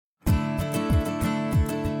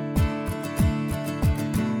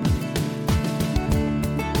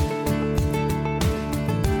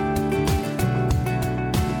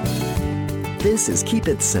This is Keep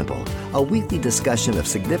It Simple, a weekly discussion of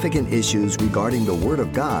significant issues regarding the Word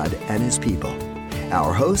of God and His people.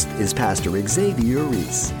 Our host is Pastor Xavier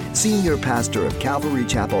Reese, Senior Pastor of Calvary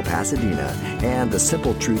Chapel, Pasadena, and the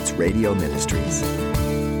Simple Truths Radio Ministries.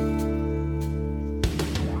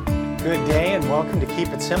 Good day and welcome to Keep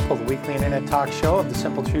It Simple, the weekly internet talk show of the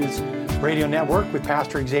Simple Truths Radio Network with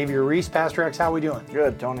Pastor Xavier Reese. Pastor X, how are we doing?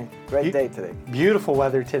 Good, Tony. Great day today. Beautiful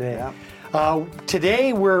weather today. Yeah.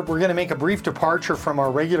 Today we're going to make a brief departure from our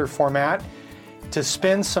regular format to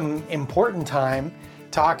spend some important time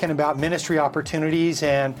talking about ministry opportunities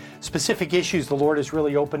and specific issues the Lord has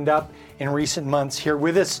really opened up in recent months. Here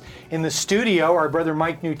with us in the studio, our brother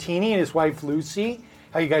Mike Nutini and his wife Lucy.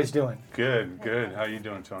 How you guys doing? Good. How you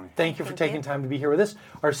doing, Tony? Thank you for taking time to be here with us.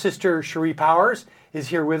 Our sister Cherie Powers is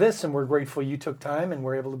here with us, and we're grateful you took time and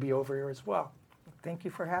were able to be over here as well. Thank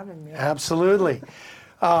you for having me. Absolutely.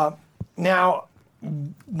 Now,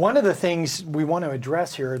 one of the things we want to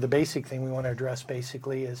address here, the basic thing we want to address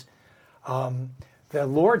basically is the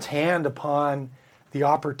Lord's hand upon the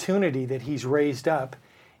opportunity that He's raised up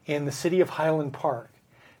in the city of Highland Park.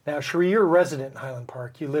 Now, Cherie, you're a resident in Highland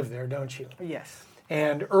Park. You live there, don't you? Yes.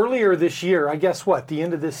 And earlier this year, I guess the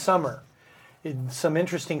end of this summer, some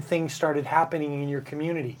interesting things started happening in your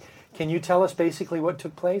community. Can you tell us basically what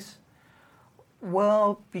took place?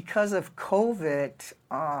 Well, because of COVID,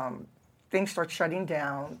 things start shutting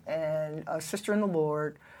down, and a sister in the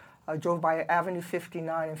Lord drove by Avenue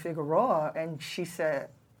 59 in Figueroa, and she said,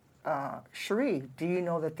 Cherie, do you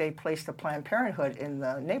know that they placed a Planned Parenthood in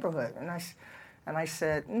the neighborhood? And I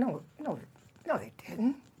said, no, they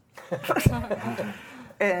didn't.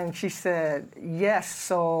 And she said, yes.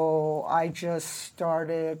 So I just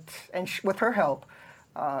started, and with her help,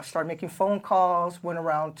 started making phone calls, went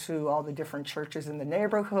around to all the different churches in the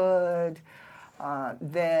neighborhood.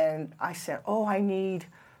 Then I said, I need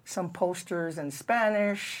some posters in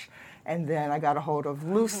Spanish. And then I got a hold of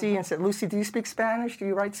Lucy and said, Lucy, do you speak Spanish? Do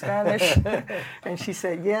you write Spanish? And she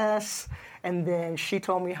said, yes. And then she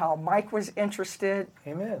told me how Mike was interested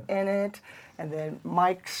in it. And then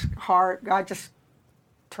Mike's heart, God just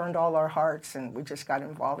turned all our hearts, and we just got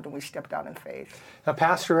involved, and we stepped out in faith. Now,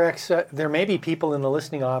 Pastor X, there may be people in the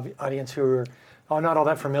listening audience who are not all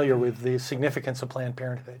that familiar with the significance of Planned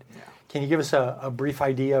Parenthood. Yeah. Can you give us a brief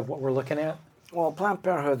idea of what we're looking at? Well, Planned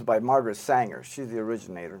Parenthood is by Margaret Sanger. She's the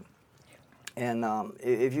originator. And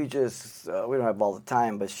if you just, we don't have all the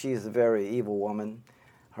time, but she's a very evil woman.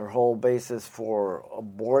 Her whole basis for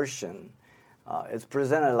abortion is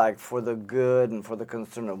presented like for the good and for the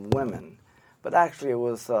concern of women. But actually it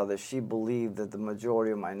was that she believed that the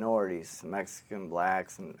majority of minorities, Mexican,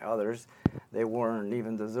 blacks, and others, they weren't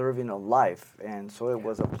even deserving of life. And so it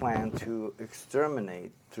was a plan to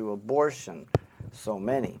exterminate through abortion so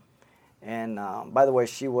many. And by the way,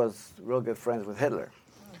 she was real good friends with Hitler.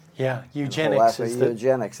 Yeah, eugenics is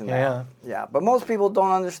eugenics and that. Yeah, but most people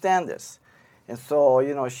don't understand this. And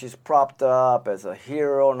so, she's propped up as a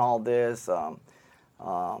hero and all this.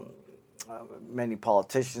 Many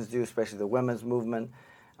politicians do, especially the women's movement.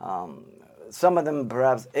 Some of them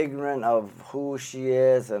perhaps ignorant of who she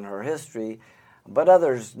is and her history, but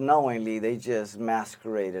others knowingly, they just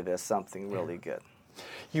masquerade it as something really good.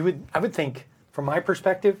 I would think, from my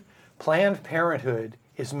perspective, Planned Parenthood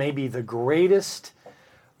is maybe the greatest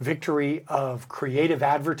victory of creative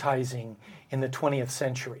advertising in the 20th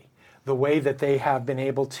century. The way that they have been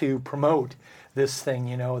able to promote this thing,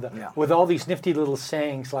 with all these nifty little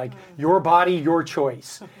sayings like your body, your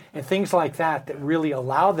choice, and things like that really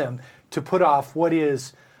allow them to put off what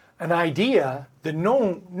is an idea that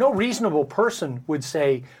no reasonable person would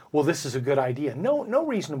say, well, this is a good idea. No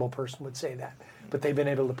reasonable person would say that, but they've been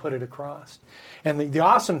able to put it across. And the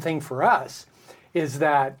awesome thing for us is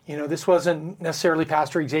that, this wasn't necessarily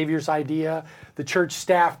Pastor Xavier's idea. The church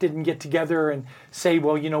staff didn't get together and say,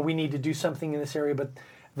 well, we need to do something in this area, but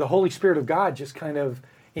the Holy Spirit of God just kind of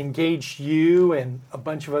engaged you and a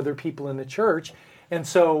bunch of other people in the church. And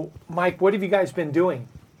so, Mike, what have you guys been doing?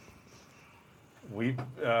 We,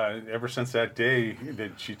 ever since that day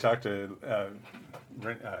that she talked to,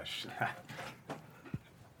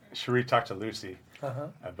 Cherie talked to Lucy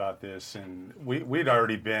about this, and we'd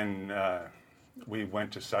already been, we went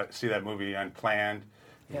to see that movie Unplanned.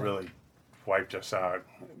 It really wiped us out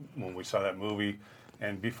when we saw that movie.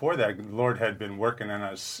 And before that, the Lord had been working on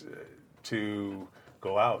us to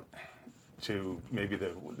go out to maybe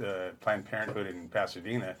the Planned Parenthood in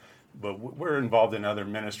Pasadena, but we're involved in other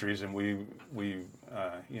ministries, and we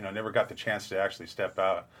never got the chance to actually step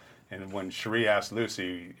out. And when Cherie asked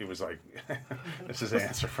Lucy, it was like, this is an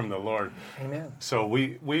answer from the Lord. Amen. So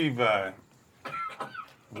we've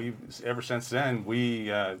ever since then,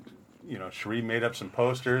 we Cherie made up some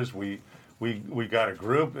posters. We got a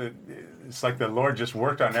group. It's like the Lord just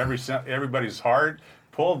worked on everybody's heart,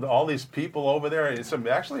 pulled all these people over there. It's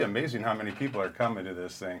actually amazing how many people are coming to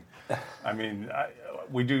this thing. I mean,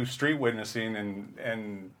 we do street witnessing,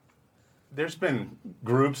 and there's been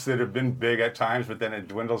groups that have been big at times, but then it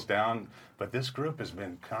dwindles down. But this group has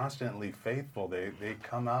been constantly faithful. They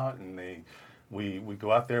come out and we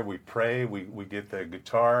go out there, we pray, we get the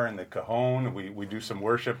guitar and the cajon, we do some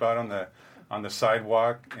worship out on the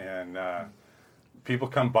sidewalk, and people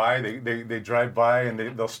come by, they drive by, and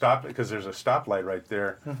they'll stop because there's a stoplight right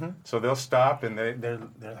there. Mm-hmm. So they'll stop, and they're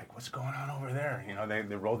like, what's going on over there?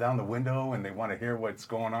 They roll down the window, and they want to hear what's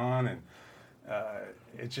going on, and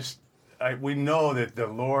we know that the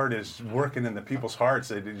Lord is working in the people's hearts.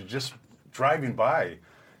 They're just driving by,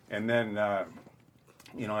 and then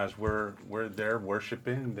as we're there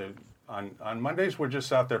worshiping, on Mondays we're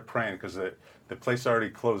just out there praying because the place already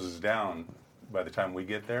closes down by the time we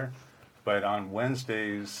get there. But on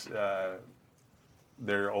Wednesdays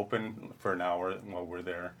they're open for an hour while we're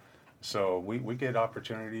there. So we get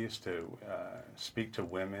opportunities to speak to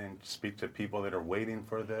women, speak to people that are waiting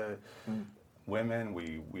for the women.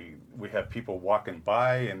 We have people walking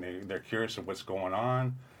by, and they're curious of what's going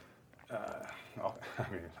on.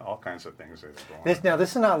 All kinds of things that are going on. Now,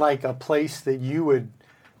 this is not like a place that you would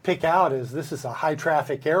pick out as this is a high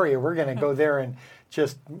traffic area. We're going to go there and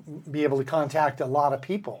just be able to contact a lot of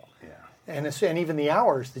people. Yeah. And even the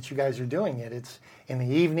hours that you guys are doing it, it's in the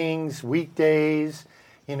evenings, weekdays.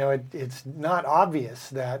 It's not obvious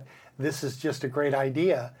that this is just a great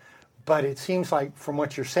idea, but it seems like from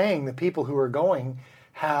what you're saying, the people who are going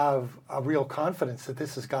have a real confidence that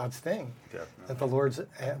this is God's thing, Definitely. That the Lord's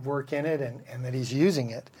at work in it and that He's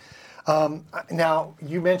using it. Now,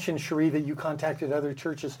 you mentioned, Cherie, that you contacted other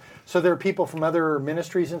churches. So there are people from other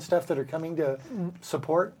ministries and stuff that are coming to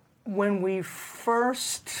support? When we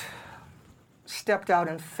first stepped out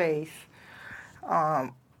in faith,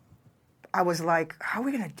 I was like, how are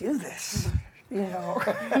we going to do this? I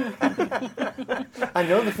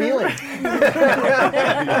know the feeling.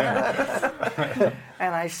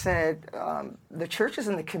 And I said, the churches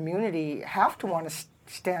in the community have to want to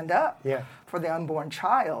stand up for the unborn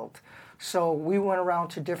child. So we went around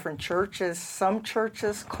to different churches. Some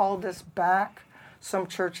churches called us back. Some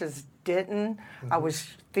churches didn't. Mm-hmm. I was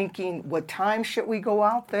thinking, what time should we go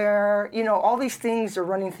out there? All these things are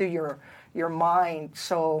running through your mind.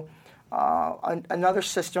 So another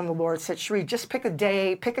sister in the Lord said, Cherie, just pick a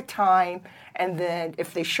day, pick a time, and then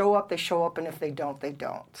if they show up, they show up, and if they don't, they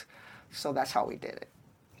don't. So that's how we did it.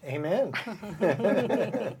 Amen.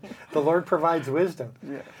 The Lord provides wisdom.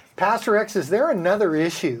 Yeah. Pastor X, is there another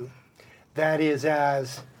issue that is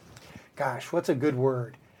what's a good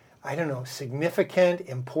word? I don't know, significant,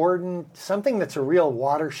 important, something that's a real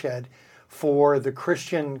watershed for the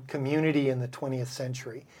Christian community in the 20th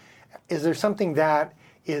century? Is there something that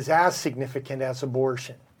is as significant as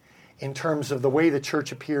abortion in terms of the way the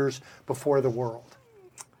church appears before the world?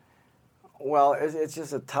 Well, it's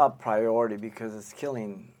just a top priority because it's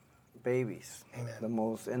killing babies, Amen. The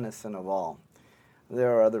most innocent of all.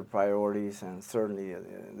 There are other priorities, and certainly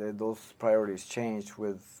those priorities change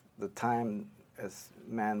with the time as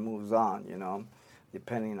man moves on,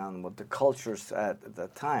 depending on what the culture's at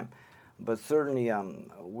that time. But certainly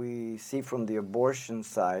we see from the abortion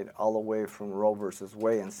side, all the way from Roe versus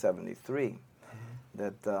Wade in 73,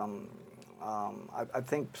 that I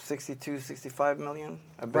think 62, 65 million?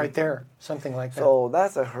 Right there, something like that. So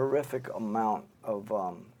that's a horrific amount of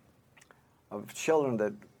children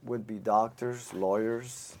that would be doctors,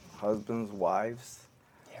 lawyers, husbands, wives,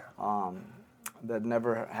 that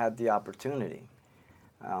never had the opportunity.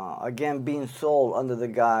 Again, being sold under the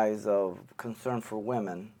guise of concern for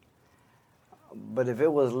women. But if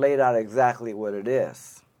it was laid out exactly what it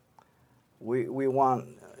is, we want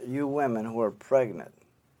you women who are pregnant,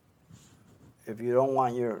 if you don't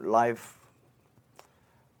want your life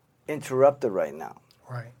interrupted right now,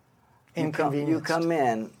 right? You come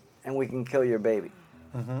in and we can kill your baby.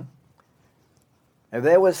 Mm-hmm. If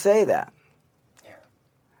they would say that,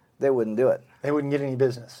 they wouldn't do it. They wouldn't get any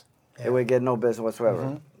business. They would get no business whatsoever.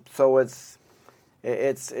 Mm-hmm. So it's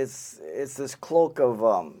this cloak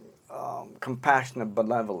of compassionate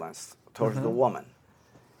benevolence towards the woman,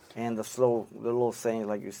 and the little saying,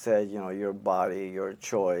 like you said, your body, your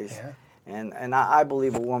choice, and I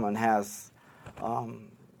believe a woman has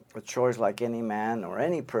a choice like any man or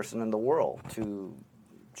any person in the world to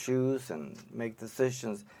choose and make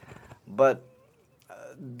decisions, but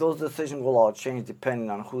those decisions will all change depending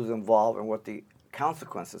on who's involved and what the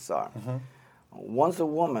consequences are. Mm-hmm. Once a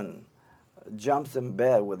woman jumps in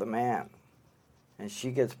bed with a man and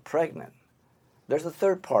she gets pregnant, there's a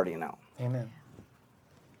third party now. Amen.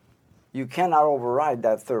 You cannot override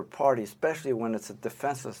that third party, especially when it's a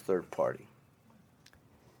defenseless third party.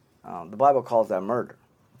 The Bible calls that murder.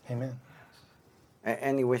 Amen.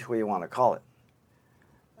 Any which way you want to call it.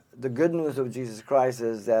 The good news of Jesus Christ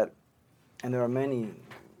is that, and there are many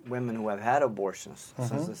women who have had abortions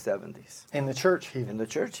since the 70s. In the church even. In the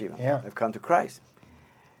church even. Yeah. They've come to Christ.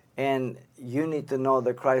 And you need to know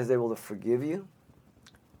that Christ is able to forgive you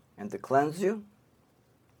and to cleanse you,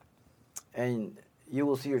 and you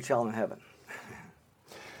will see your child in heaven.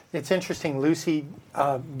 It's interesting, Lucy,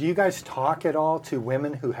 do you guys talk at all to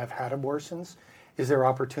women who have had abortions? Is there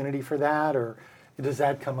opportunity for that, or does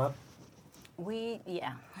that come up?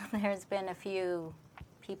 Yeah. There's been a few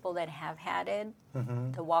people that have had it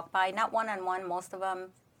to walk by, not one-on-one. Most of them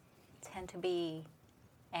tend to be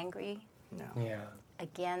angry Yeah.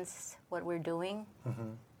 against what we're doing.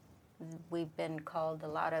 We've been called a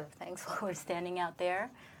lot of things while we're standing out there.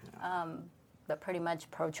 But pretty much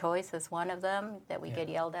pro-choice is one of them that we get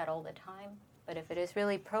yelled at all the time. But if it is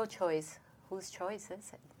really pro-choice, whose choice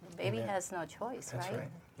is it? The baby has no choice, That's right.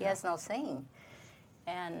 He has no saying.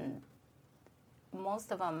 And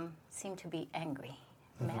most of them seem to be angry,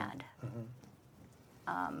 mad.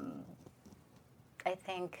 I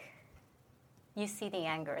think you see the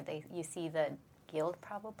anger. You see the guilt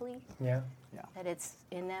probably. Yeah. That it's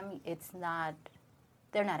in them. It's not,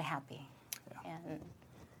 they're not happy. And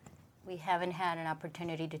we haven't had an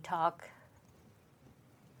opportunity to talk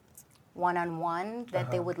one-on-one that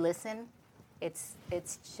they would listen. It's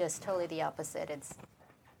just totally the opposite. It's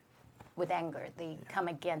with anger. They come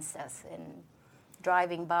against us and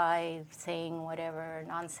driving by, saying whatever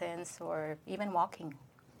nonsense, or even walking.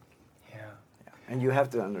 Yeah. And you have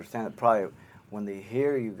to understand that probably when they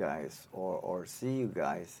hear you guys or see you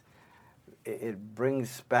guys, it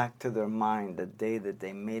brings back to their mind the day that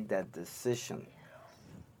they made that decision.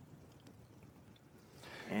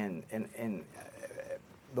 And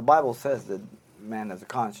the Bible says that man has a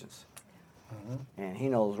conscience, and he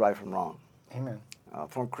knows right from wrong. Amen.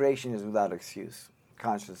 From creation is without excuse,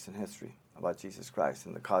 conscience and history about Jesus Christ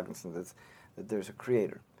and the cognizance that there's a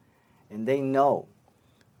creator. And they know,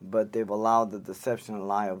 but they've allowed the deception and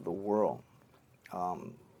lie of the world.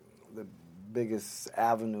 The biggest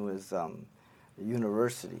avenue is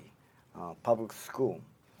university, public school,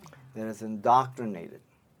 that has indoctrinated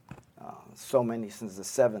so many since the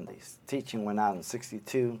 70s. Teaching went out in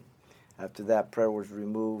 62. After that, prayer was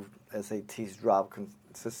removed. SATs dropped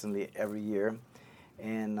consistently every year.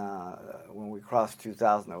 And when we crossed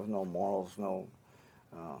 2000, there was no morals,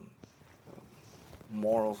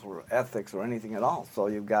 morals or ethics or anything at all. So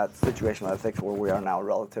you've got situational ethics where we are now,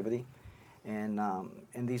 relativity. And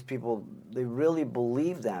these people, they really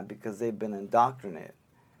believe that because they've been indoctrinated.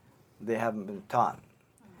 They haven't been taught.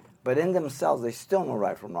 But in themselves, they still know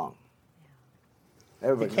right from wrong.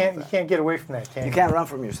 Everybody You can't get away from that, can you? You can't run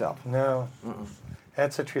from yourself. No.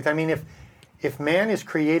 That's the truth. I mean, if man is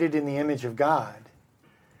created in the image of God,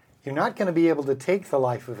 you're not going to be able to take the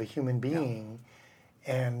life of a human being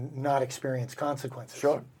and not experience consequences.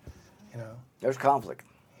 Sure. You know? There's conflict.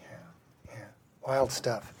 Yeah. Wild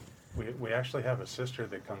stuff. We actually have a sister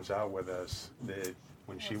that comes out with us that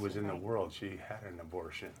when she was in the world, she had an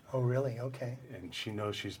abortion. Oh, really? Okay. And she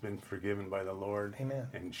knows she's been forgiven by the Lord. Amen.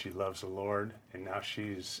 And she loves the Lord. And now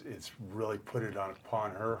it's really put it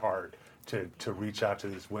upon her heart to reach out to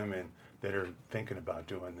these women that are thinking about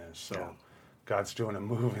doing this. So God's doing a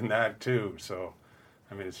move in that too. So,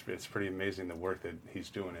 I mean, it's pretty amazing the work that he's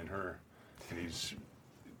doing in her. And he's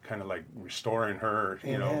kind of like restoring her,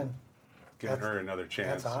 Amen. Giving her another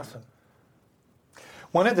chance. That's awesome.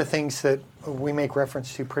 One of the things that we make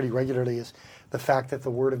reference to pretty regularly is the fact that the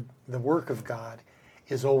work of God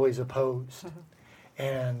is always opposed.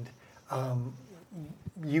 And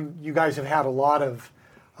you guys have had a lot of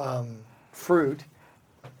fruit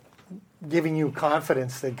giving you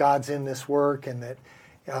confidence that God's in this work and that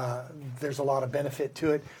there's a lot of benefit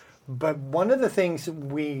to it. But one of the things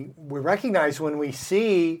we recognize when we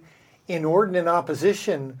see inordinate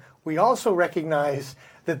opposition, we also recognize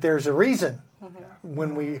that there's a reason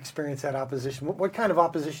when we experience that opposition. What kind of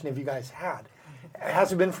opposition have you guys had?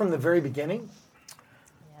 Has it been from the very beginning?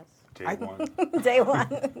 Yes. Day one. Day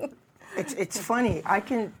one. It's funny. I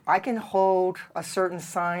can hold a certain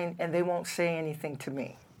sign and they won't say anything to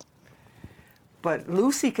me. But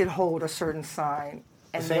Lucy can hold a certain sign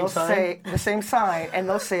and they'll say the same sign, and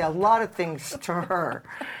they'll say a lot of things to her.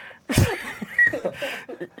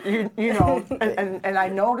 you know, and I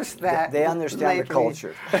noticed that They understand lately. the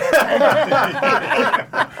culture.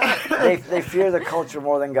 they fear the culture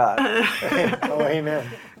more than God. Oh, amen.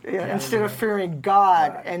 Yeah, instead of fearing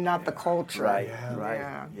God and not the culture. Right, Yeah. right.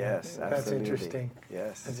 Yeah. Yes, That's absolutely. interesting.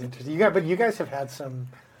 Yes. That's interesting. But you guys have had some,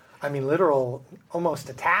 I mean, literal, almost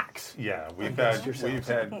attacks. Yeah, we've Against had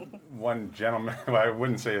yourselves. one gentleman. Well, I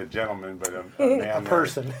wouldn't say a gentleman, but a man, A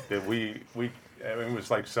person. that we. I mean, it was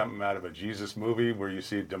like something out of a Jesus movie where you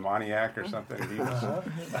see a demoniac or something. He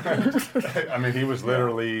was, I mean, he was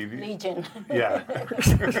literally. Legion. Yeah,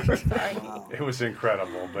 it was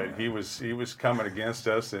incredible. But he was coming against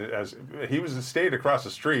us as he was stayed across the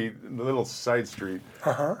street, the little side street,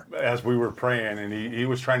 as we were praying, and he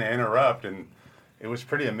was trying to interrupt, and it was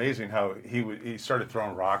pretty amazing how he started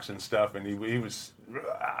throwing rocks and stuff, and he was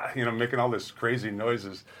making all this crazy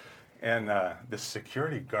noises. And this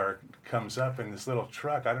security guard comes up in this little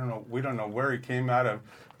truck. We don't know where he came out of,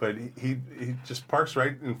 but he just parks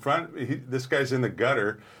right in front. This guy's in the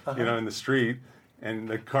gutter, in the street, and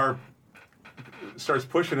the car starts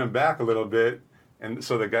pushing him back a little bit, and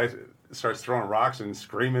so the guy starts throwing rocks and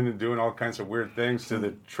screaming and doing all kinds of weird things to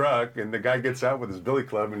the truck, and the guy gets out with his billy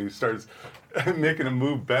club and he starts making him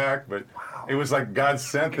move back. But it was like God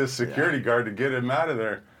sent this security guard to get him out of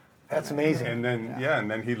there. That's amazing. And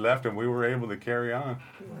then he left, and we were able to carry on.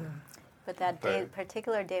 But that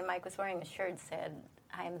particular day, Mike was wearing a shirt that said,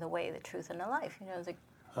 "I am the way, the truth, and the life." It was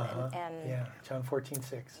Yeah, John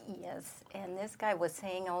 14:6. Yes, and this guy was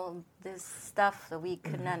saying all this stuff that we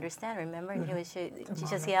couldn't understand, remember? And he was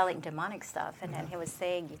just yelling demonic stuff, and then he was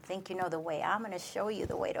saying, "You think you know the way? I'm going to show you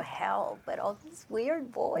the way to hell." But all these weird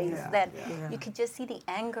voice you could just see the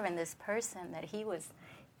anger in this person that he was,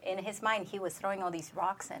 in his mind, he was throwing all these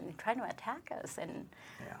rocks and trying to attack us, and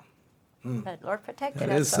but Lord protected us.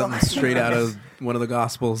 That is something straight out of one of the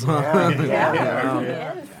Gospels, huh?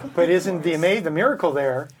 Yes. But isn't the miracle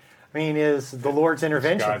there? I mean, is the Lord's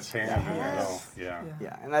intervention? God's hand. Yes.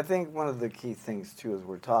 Yeah, and I think one of the key things too is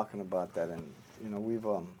we're talking about that, and we've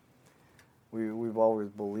always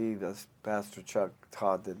believed, as Pastor Chuck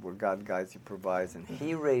taught, that where God guides, He provides, and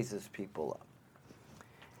He raises people up.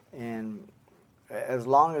 And as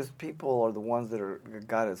long as people are the ones that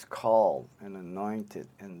God has called and anointed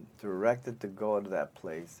and directed to go to that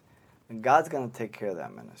place, then God's going to take care of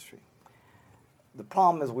that ministry. The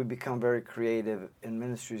problem is we become very creative, and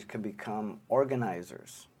ministries can become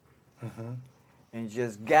organizers and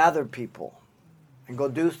just gather people and go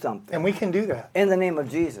do something. And we can do that. In the name of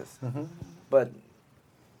Jesus. But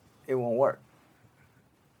it won't work.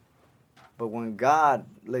 But when God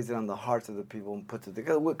lays it on the hearts of the people and puts it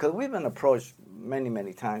together, because we've been approached many,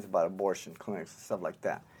 many times about abortion clinics and stuff like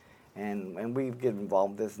that. And we get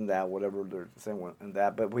involved in this and that, whatever they're saying and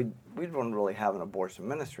that, but we don't really have an abortion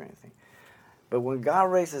ministry or anything. But when God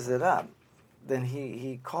raises it up, then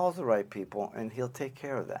he calls the right people and He'll take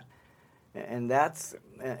care of that. And that's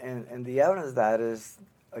and the evidence of that is,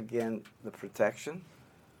 again, the protection,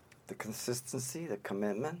 the consistency, the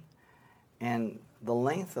commitment, and the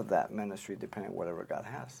length of that ministry depending on whatever God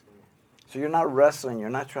has. So you're not wrestling, you're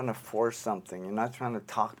not trying to force something, you're not trying to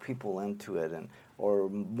talk people into it or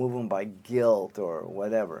move them by guilt or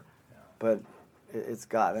whatever. But it's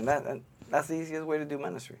God. And that's the easiest way to do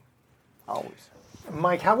ministry. Always.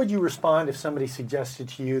 Mike, how would you respond if somebody suggested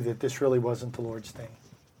to you that this really wasn't the Lord's thing?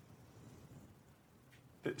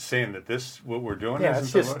 Saying that what we're doing Yeah, isn't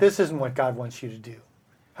it's the just, Lord? this isn't what God wants you to do.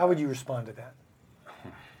 How would you respond to that?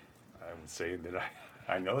 I would say that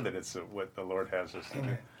I know that it's what the Lord has us to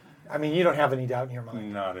do. I mean, you don't have any doubt in your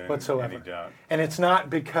mind Not whatsoever. any doubt. And it's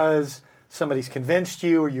not because somebody's convinced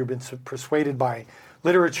you or you've been persuaded by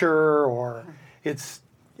literature, or it's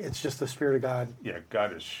just the Spirit of God. Yeah,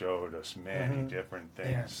 God has showed us many different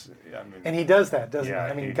things. I mean, And He does that, doesn't He?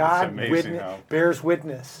 I mean, it's God amazing how- bears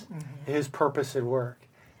witness to His purpose at work.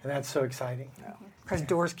 And that's so exciting. Because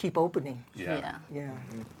doors keep opening. Yeah. Yeah.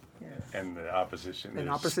 And the opposition, And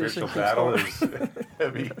the opposition spiritual keeps battle going. is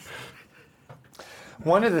heavy.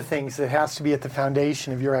 One of the things that has to be at the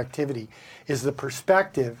foundation of your activity is the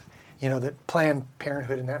perspective, that Planned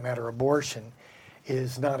Parenthood, in that matter, abortion,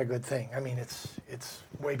 is not a good thing. I mean, it's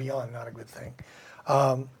way beyond not a good thing.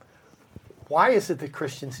 Why is it that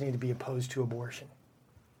Christians need to be opposed to abortion?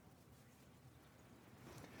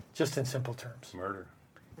 Just in simple terms. Murder.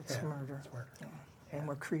 It's murder. It's murder. And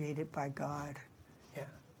we're created by God. Yeah.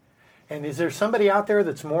 And is there somebody out there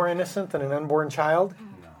that's more innocent than an unborn child?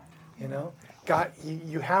 No. God,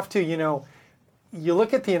 you have to, you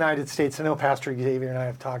look at the United States. I know Pastor Xavier and I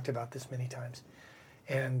have talked about this many times.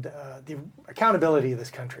 And the accountability of this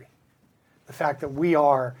country. The fact that we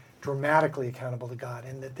are dramatically accountable to God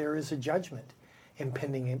and that there is a judgment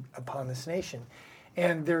impending upon this nation.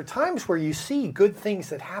 And there are times where you see good things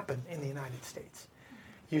that happen in the United States.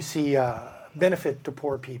 You see benefit to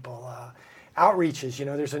poor people. outreaches. You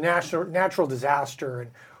know, there's a natural disaster,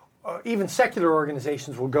 and even secular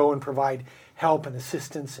organizations will go and provide help and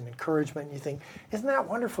assistance and encouragement. And you think, isn't that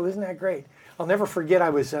wonderful? Isn't that great? I'll never forget, I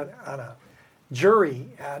was on a jury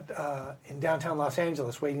in downtown Los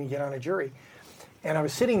Angeles waiting to get on a jury. And I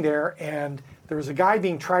was sitting there, and there was a guy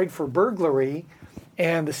being tried for burglary,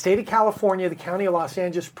 and the state of California, the county of Los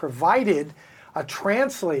Angeles, provided a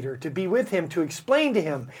translator to be with him to explain to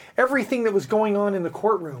him everything that was going on in the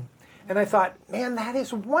courtroom. And I thought, man, that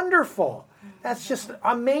is wonderful. That's just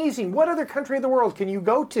amazing. What other country in the world can you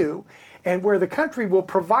go to and where the country will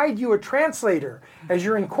provide you a translator as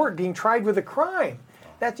you're in court being tried with a crime?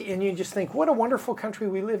 And you just think, what a wonderful country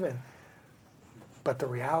we live in. But the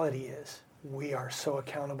reality is, we are so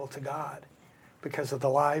accountable to God because of the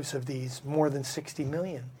lives of these more than 60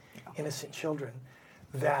 million innocent children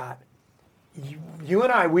that you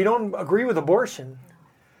and I, we don't agree with abortion,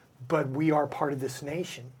 but we are part of this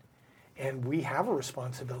nation, and we have a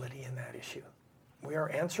responsibility in that issue. We are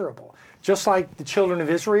answerable. Just like the children of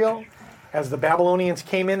Israel, as the Babylonians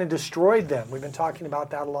came in and destroyed them. We've been talking about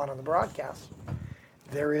that a lot on the broadcast.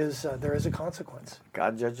 There is a consequence.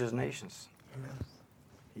 God judges nations. Amen.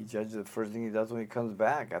 He judges the first thing he does when he comes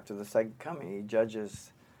back after the second coming. He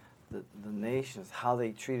judges the nations, how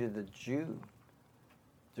they treated the Jew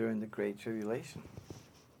during the Great Tribulation.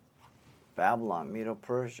 Babylon,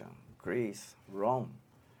 Medo-Persia, Greece, Rome.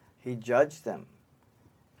 He judged them.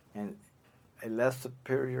 And a less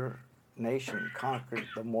superior nation conquered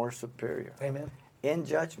the more superior. Amen. In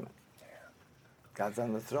judgment. God's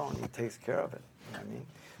on the throne. He takes care of it. You know what I mean?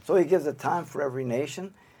 So he gives a time for every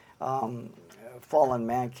nation. Fallen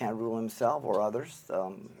man can't rule himself or others.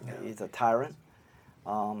 He's a tyrant.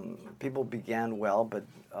 People began well, but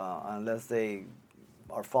unless they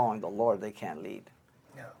are following the Lord, they can't lead.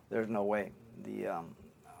 No. There's no way.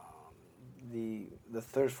 The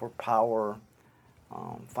thirst for power,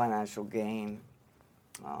 financial gain,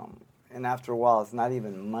 and after a while, it's not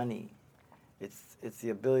even money. It's the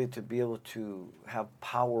ability to be able to have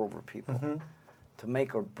power over people, to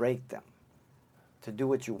make or break them, to do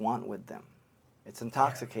what you want with them. It's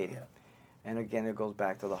intoxicating. Yeah. And again, it goes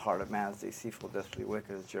back to the heart of man is deceitful, desperately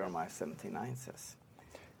wicked, as Jeremiah 17:9 says.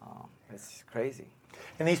 It's crazy.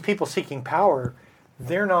 And these people seeking power,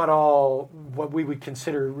 they're not all what we would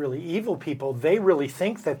consider really evil people. They really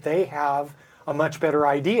think that they have a much better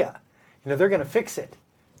idea. You know, they're going to fix it.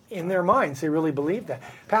 In their minds, they really believe that.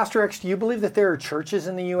 Pastor X, do you believe that there are churches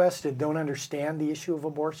in the U.S. that don't understand the issue of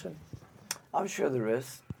abortion? I'm sure there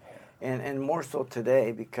is. And more so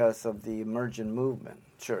today because of the emergent movement,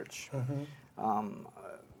 church.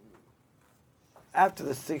 After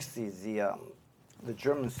the 60s, the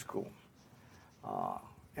German school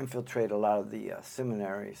infiltrated a lot of the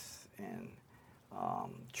seminaries and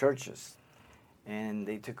churches, and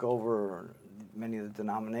they took over many of the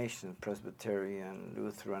denominations, Presbyterian,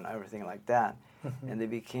 Lutheran, everything like that, and they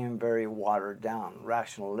became very watered down,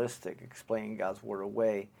 rationalistic, explaining God's word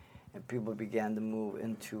away. And people began to move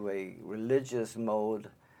into a religious mode,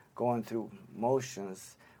 going through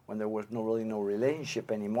motions when there was no relationship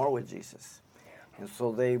anymore with Jesus. And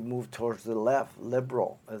so they moved towards the left,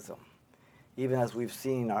 liberalism. Even as we've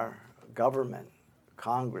seen our government,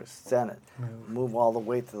 Congress, Senate, move all the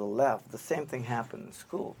way to the left, the same thing happened in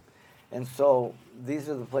school. And so these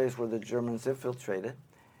are the places where the Germans infiltrated,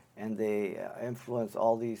 and they influenced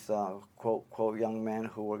all these, quote, quote, young men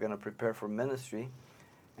who were going to prepare for ministry.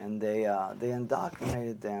 And they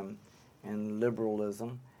indoctrinated them in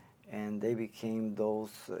liberalism, and they became those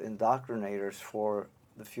indoctrinators for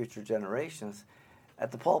the future generations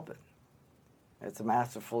at the pulpit. It's a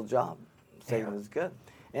masterful job. Satan is good.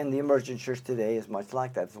 And the emergent church today is much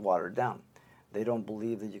like that. It's watered down. They don't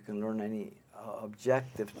believe that you can learn any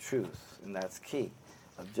objective truth, and that's key.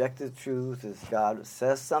 Objective truth is God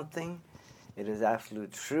says something, it is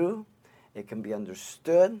absolute true, it can be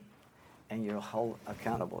understood, and you're held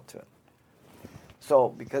accountable to it. So,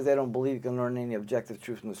 because they don't believe you can learn any objective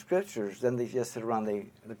truth from the scriptures, then they just sit around,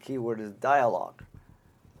 the key word is dialogue.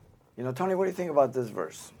 You know, Tony, what do you think about this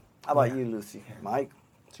verse? How about you, Lucy? Mike?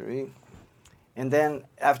 Sheree? And then,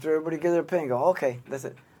 after everybody gives their opinion, go, okay, that's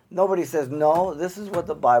it. Nobody says, no, this is what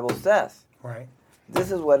the Bible says. Right. This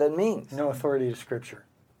is what it means. No authority to Scripture.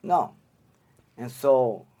 No. And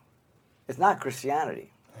so, it's not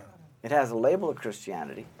Christianity. Yeah. It has a label of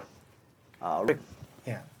Christianity. Rick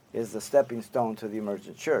is the stepping stone to the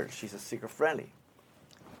emergent church. He's a seeker-friendly.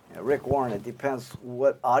 Rick Warren, it depends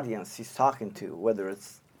what audience he's talking to, whether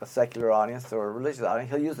it's a secular audience or a religious audience.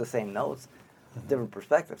 He'll use the same notes, different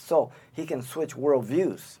perspectives. So he can switch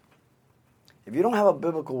worldviews. If you don't have a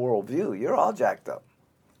biblical worldview, you're all jacked up.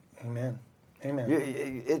 Amen. Amen.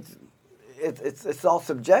 it's all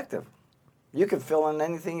subjective. You can fill in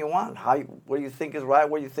anything you want. What you think is right,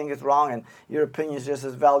 what you think is wrong, and your opinion is just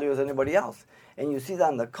as valuable as anybody else. And you see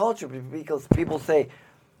that in the culture because people say,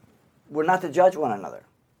 we're not to judge one another.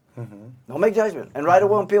 Mm-hmm. Don't make judgment. And right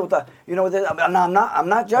away when people talk, I'm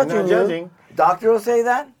not judging you. Doctor will say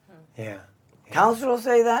that. Yeah. Counselor will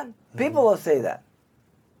say that. People will say that.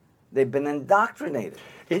 They've been indoctrinated.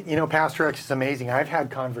 Pastor X is amazing. I've had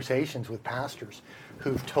conversations with pastors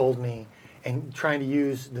who've told me, and trying to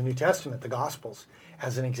use the New Testament, the Gospels,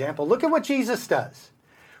 as an example. Look at what Jesus does.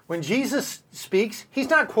 When Jesus speaks, he's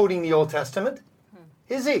not quoting the Old Testament,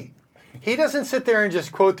 is he? He doesn't sit there and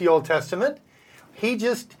just quote the Old Testament. He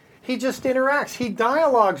just interacts. He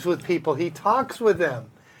dialogues with people. He talks with them.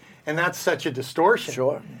 And that's such a distortion.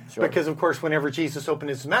 Sure. Because, of course, whenever Jesus opened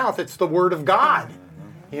his mouth, it's the Word of God,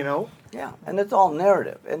 Yeah, and it's all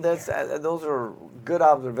narrative. And those are good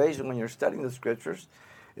observations when you're studying the Scriptures.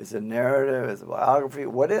 Is it narrative? Is it biography?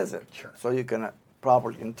 What is it? Sure. So you can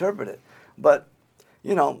properly interpret it. But,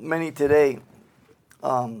 many today,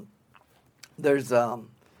 there's a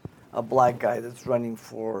black guy that's running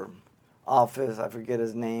for office. I forget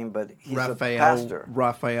his name, but he's a pastor.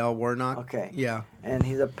 Raphael Warnock. Okay. Yeah. And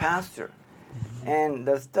he's a pastor. And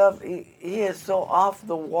the stuff, he is so off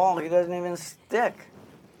the wall, he doesn't even stick.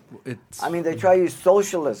 They try to use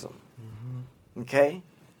socialism. Mm-hmm. Okay?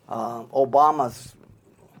 Obama's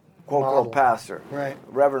quote-unquote pastor. Right.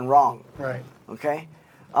 Reverend Wrong. Right. Okay?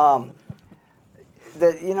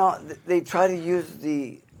 They try to use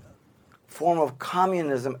the form of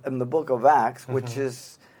communism in the book of Acts, mm-hmm. which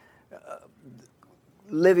is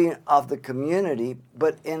living off the community,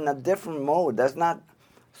 but in a different mode. That's not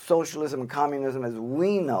socialism and communism as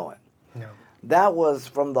we know it. No. That was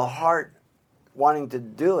from the heart wanting to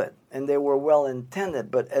do it, and they were well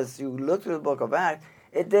intended. But as you look through the book of Acts,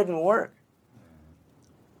 it didn't work.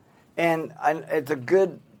 And it's a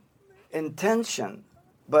good intention,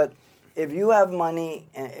 but if you have money,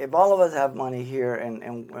 and if all of us have money here,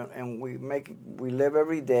 and we live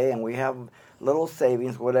every day, and we have little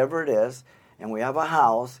savings, whatever it is, and we have a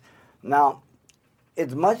house, now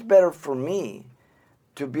it's much better for me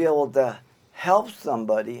to be able to help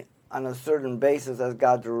somebody on a certain basis as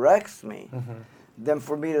God directs me, mm-hmm. than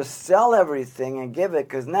for me to sell everything and give it,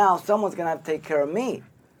 because now someone's going to have to take care of me.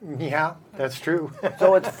 Yeah, that's true.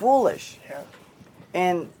 So it's foolish. Yeah.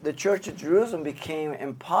 And the Church of Jerusalem became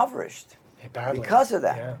impoverished badly. Because of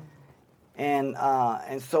that. Yeah.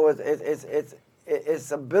 And so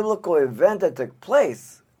it's a biblical event that took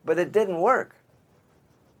place, but it didn't work.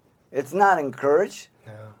 It's not encouraged,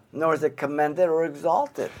 nor is it commended or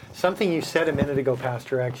exalted. Something you said a minute ago,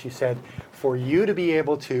 Pastor X, you said, for you to be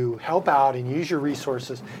able to help out and use your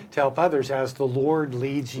resources to help others as the Lord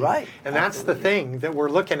leads you. Right. And that's the thing that we're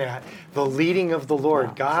looking at, the leading of the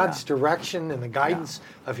Lord. God's direction and the guidance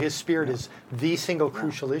of His Spirit is the single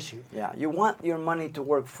crucial issue. Yeah, you want your money to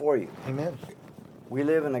work for you. Amen. We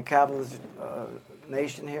live in a capitalist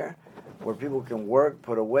nation here where people can work,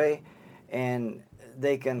 put away, and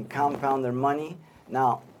they can compound their money.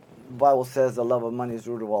 Now, the Bible says the love of money is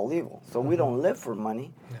the root of all evil. So we don't live for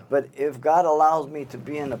money. No. But if God allows me to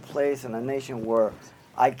be in a place, in a nation where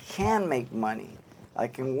I can make money, I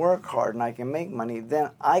can work hard and I can make money,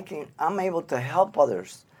 then I'm able to help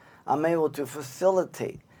others. I'm able to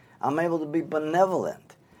facilitate. I'm able to be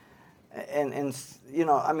benevolent. And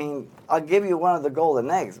I'll give you one of the golden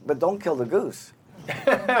eggs, but don't kill the goose.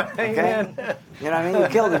 Okay? Amen. You know what I mean? You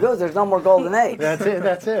kill the goose, there's no more golden eggs. That's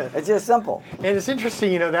it. It's just simple. And it's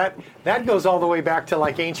interesting, that goes all the way back to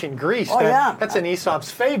like ancient Greece. Oh, That's an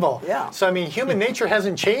Aesop's fable. Yeah. So, human nature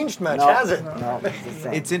hasn't changed much, has it? No, it's the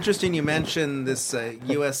same. It's interesting you mentioned this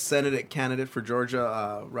U.S. Senate candidate for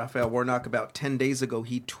Georgia, Raphael Warnock. About 10 days ago,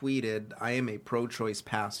 he tweeted, "I am a pro-choice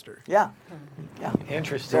pastor." Yeah.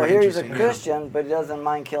 Interesting. So here he's a Christian, but he doesn't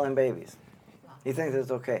mind killing babies. He thinks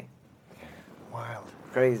it's okay. Wild.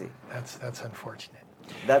 Crazy. That's unfortunate.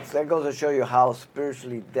 That goes to show you how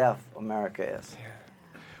spiritually deaf America is. Yeah.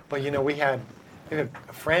 But we have a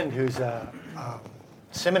friend who's a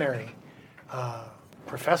seminary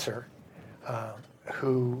professor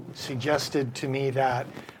who suggested to me that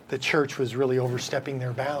the church was really overstepping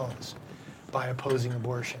their bounds by opposing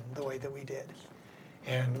abortion the way that we did.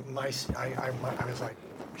 And I was like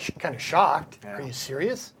kind of shocked. Yeah. Are you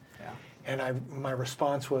serious? And my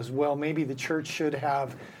response was, well, maybe the church should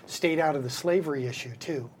have stayed out of the slavery issue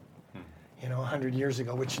too, 100 years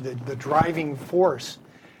ago, which the driving force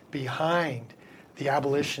behind the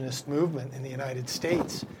abolitionist movement in the United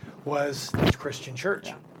States was the Christian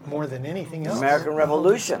church, more than anything else. American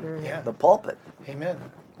Revolution, the pulpit. Amen.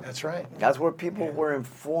 That's right. That's where people were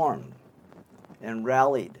informed and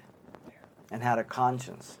rallied. and had a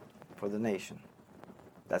conscience for the nation.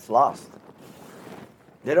 That's lost.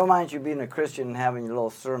 They don't mind you being a Christian and having your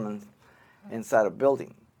little sermon inside a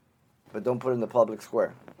building, but don't put it in the public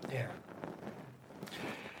square. Yeah.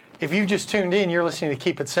 If you just tuned in, you're listening to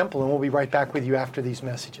Keep It Simple, and we'll be right back with you after these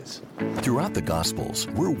messages. Throughout the Gospels,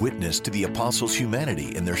 we're witness to the apostles'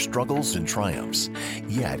 humanity in their struggles and triumphs.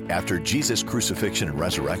 Yet, after Jesus' crucifixion and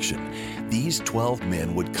resurrection, these 12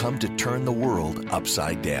 men would come to turn the world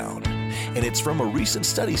upside down. And it's from a recent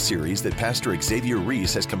study series that Pastor Xavier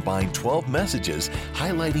Reese has combined 12 messages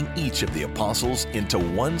highlighting each of the apostles into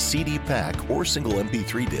one CD pack or single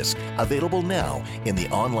MP3 disc, available now in the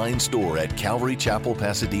online store at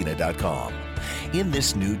CalvaryChapelPasadena.com. In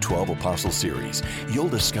this new 12 Apostle series, you'll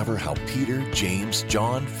discover how Peter, James,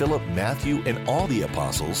 John, Philip, Matthew, and all the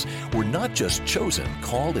apostles were not just chosen,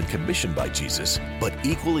 called, and commissioned by Jesus, but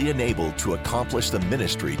equally enabled to accomplish the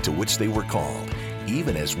ministry to which they were called,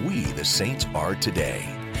 even as we, the saints, are today.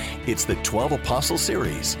 It's the 12 Apostle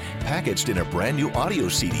series, packaged in a brand new audio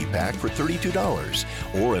CD pack for $32,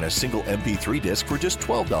 or in a single MP3 disc for just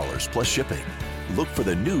 $12 plus shipping. Look for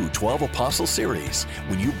the new 12 Apostle series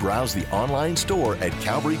when you browse the online store at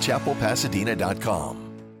CalvaryChapelPasadena.com.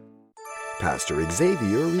 Pastor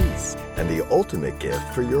Xavier Reese and the ultimate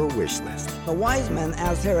gift for your wish list. The wise men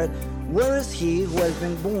asked Herod, "Where is he who has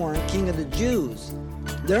been born King of the Jews?"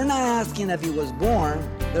 They're not asking if he was born,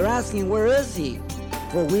 they're asking, where is he?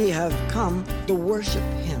 For we have come to worship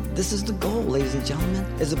him. This is the goal, ladies and gentlemen.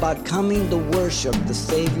 It's about coming to worship the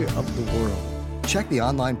Savior of the world. Check the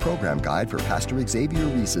online program guide for Pastor Xavier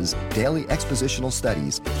Reese's daily expositional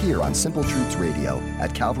studies here on Simple Truths Radio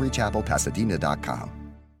at CalvaryChapelPasadena.com.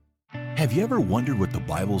 Have you ever wondered what the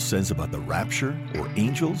Bible says about the rapture, or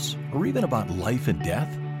angels, or even about life and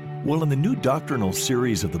death? Well, in the new doctrinal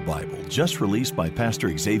series of the Bible, just released by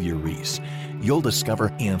Pastor Xavier Reese, you'll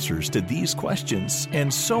discover answers to these questions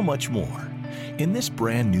and so much more. In this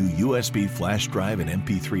brand new USB flash drive and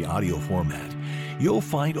MP3 audio format, you'll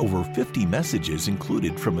find over 50 messages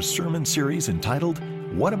included from a sermon series entitled,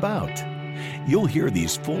 What About? You'll hear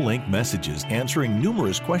these full-length messages answering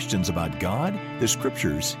numerous questions about God, the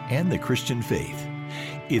Scriptures, and the Christian faith.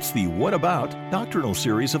 It's the What About doctrinal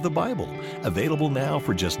series of the Bible, available now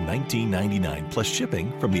for just $19.99 plus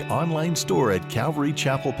shipping from the online store at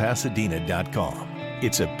CalvaryChapelPasadena.com.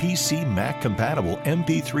 It's a PC Mac compatible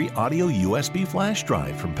MP3 audio USB flash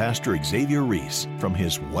drive from Pastor Xavier Reese from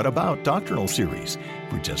his What About doctrinal series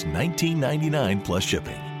for just $19.99 plus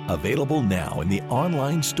shipping. Available now in the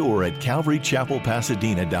online store at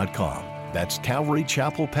CalvaryChapelPasadena.com. That's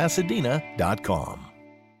CalvaryChapelPasadena.com.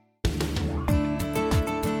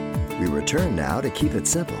 We return now to Keep It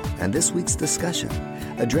Simple and this week's discussion,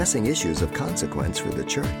 addressing issues of consequence for the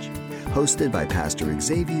church, hosted by Pastor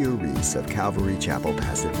Xavier Reese of Calvary Chapel,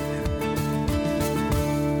 Pasadena.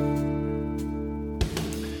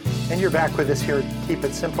 And you're back with us here at Keep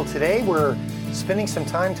It Simple. Today we're spending some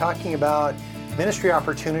time talking about ministry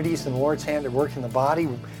opportunities and the Lord's hand at work in the body.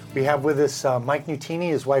 We have with us Mike Nutini,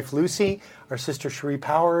 his wife Lucy, our sister Cherie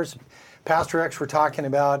Powers. Pastor X, we're talking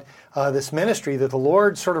about this ministry that the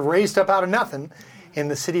Lord sort of raised up out of nothing in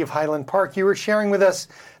the city of Highland Park. You were sharing with us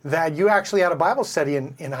that you actually had a Bible study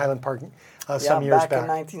in Highland Park some years back. Back in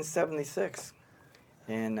 1976.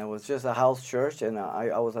 And it was just a house church, and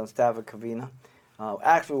I was on staff at Covina.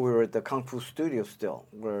 Actually, we were at the Kung Fu Studio still,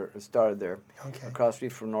 where it started there, across the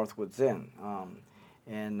street from Northwoods Inn.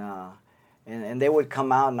 And they would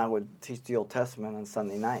come out, and I would teach the Old Testament on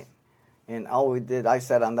Sunday night. And all we did, I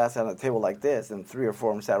sat on that side of the table like this, and 3 or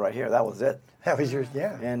 4 of them sat right here. That was it. That was yours,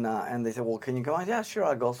 yeah. And they said, well, can you go on? Yeah, sure,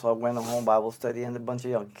 I'll go. So I went to home Bible study, and a bunch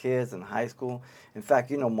of young kids in high school. In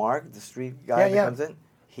fact, you know Mark, the street guy that comes in?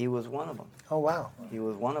 He was one of them. Oh, wow. He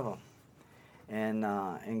was one of them. And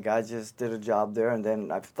God just did a job there. And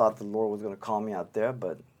then I thought the Lord was going to call me out there,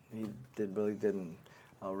 but he really didn't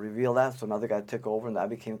reveal that. So another guy took over, and I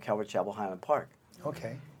became Calvary Chapel Highland Park.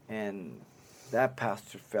 Okay. And that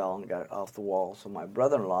pastor fell and got off the wall. So my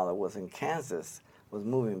brother-in-law that was in Kansas was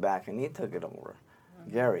moving back, and he took it over,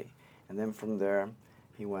 Gary. And then from there,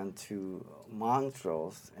 he went to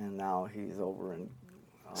Montrose, and now he's over in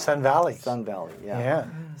Sun Valley. Sun Valley, yeah.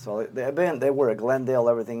 So they were at Glendale,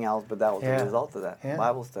 everything else, but that was the result of that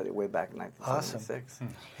Bible study way back in 1976.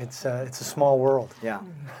 Awesome. It's a small world. Yeah.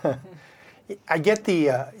 I get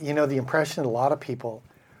the impression that a lot of people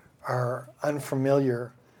are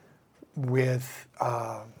unfamiliar with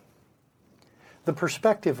the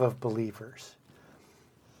perspective of believers.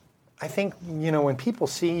 I think, when people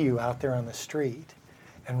see you out there on the street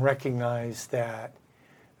and recognize that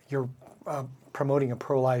you're promoting a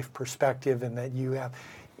pro-life perspective and that you have,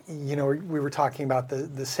 you know, we were talking about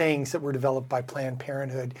the sayings that were developed by Planned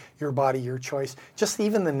Parenthood, your body, your choice. Just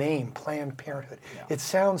even the name, Planned Parenthood. Yeah. It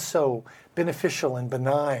sounds so beneficial and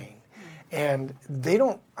benign. And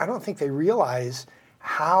I don't think they realize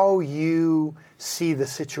how you see the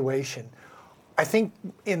situation. I think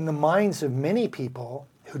in the minds of many people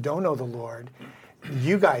who don't know the Lord,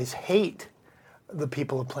 you guys hate the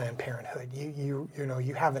people of Planned Parenthood. You know,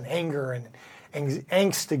 you have an anger and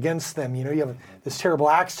angst against them. You know, you have this terrible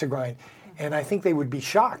axe to grind. And I think they would be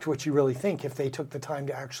shocked what you really think if they took the time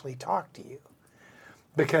to actually talk to you.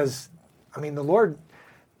 Because, I mean, the Lord,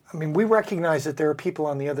 I mean, we recognize that there are people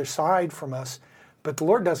on the other side from us, but the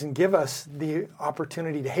Lord doesn't give us the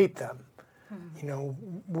opportunity to hate them. You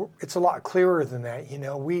know, it's a lot clearer than that. You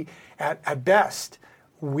know, we, at best,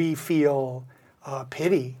 we feel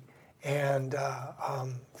pity and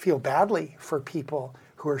feel badly for people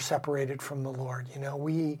who are separated from the Lord. You know,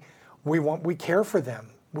 we care for them.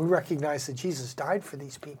 We recognize that Jesus died for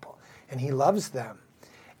these people and he loves them,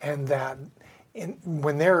 and that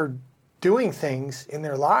when they're doing things in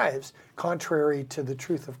their lives contrary to the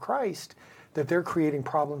truth of Christ, that they're creating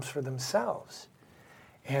problems for themselves.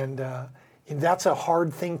 And that's a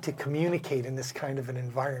hard thing to communicate in this kind of an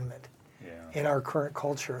environment, in our current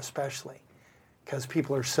culture especially, because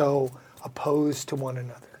people are so opposed to one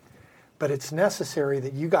another. But it's necessary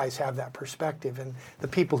that you guys have that perspective, and the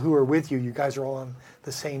people who are with you, you guys are all on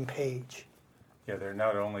the same page. Yeah, they're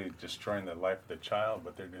not only destroying the life of the child,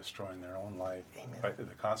 but they're destroying their own life. Amen. Right? The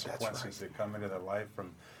consequences that come into their life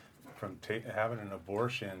from having an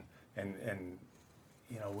abortion, and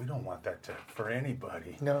you know, we don't want that for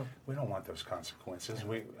anybody. No, we don't want those consequences.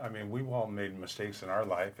 No. We've all made mistakes in our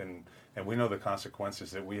life, and we know the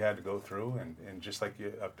consequences that we had to go through. And just like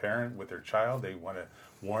a parent with their child, they want to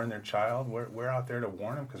warn their child. We're out there to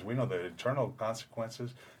warn them because we know the eternal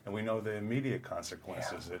consequences, and we know the immediate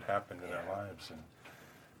consequences that happen in their lives. And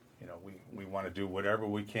you know, we want to do whatever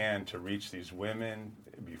we can to reach these women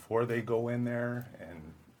before they go in there, and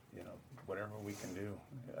you know, whatever we can do.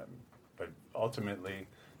 But ultimately,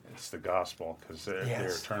 it's the gospel, because their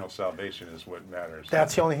eternal salvation is what matters.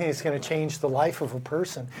 That's the only thing that's going to change the life of a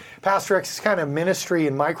person. Pastor X's kind of ministry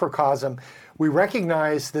and microcosm, we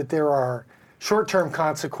recognize that there are short-term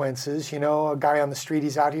consequences. You know, a guy on the street,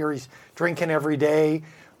 he's out here, he's drinking every day.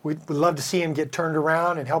 We'd love to see him get turned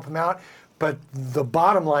around and help him out. But the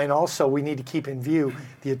bottom line also, we need to keep in view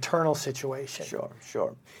the eternal situation.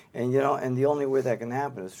 Sure. And, you know, and the only way that can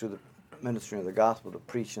happen is through the ministry of the gospel, the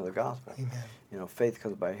preaching of the gospel. Amen. You know, faith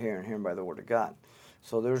comes by hearing, and hearing by the word of God.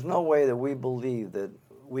 So there's no way that we believe that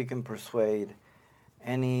we can persuade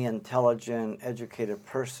any intelligent, educated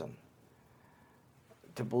person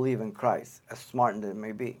to believe in Christ, as smart as it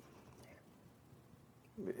may be.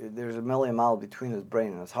 There's a million miles between his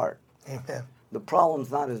brain and his heart. Amen. The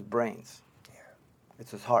problem's not his brains.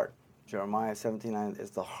 It's his heart. Jeremiah 17:9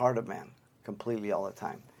 is the heart of man, completely all the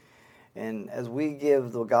time. And as we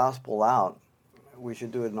give the gospel out, we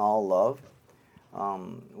should do it in all love.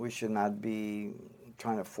 We should not be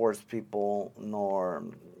trying to force people, nor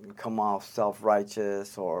come off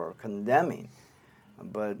self-righteous or condemning,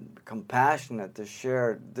 but compassionate to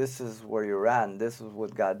share, this is where you're at, and this is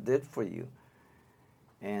what God did for you,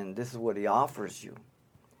 and this is what he offers you.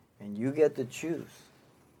 And you get to choose,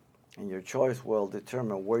 and your choice will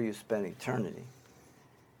determine where you spend eternity.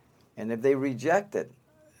 And if they reject it,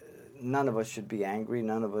 none of us should be angry.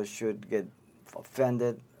 None of us should get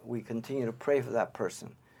offended. We continue to pray for that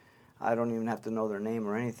person. I don't even have to know their name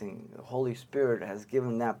or anything. The Holy Spirit has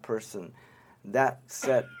given that person that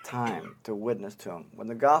set time to witness to him. When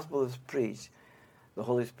the gospel is preached, the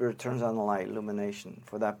Holy Spirit turns on the light, illumination,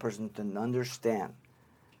 for that person to understand.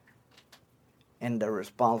 And they're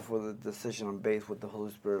responsible for the decision on base what the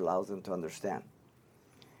Holy Spirit allows them to understand.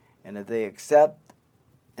 And if they accept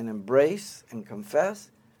and embrace and confess,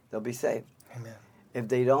 they'll be saved. Amen. If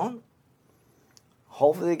they don't,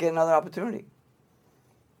 hopefully they get another opportunity.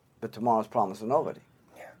 But tomorrow's promised to nobody.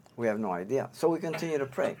 Yeah. We have no idea. So we continue to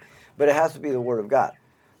pray. But it has to be the Word of God.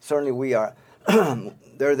 Certainly we are.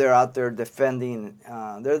 They're out there defending.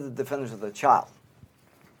 They're the defenders of the child.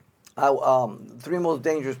 Three most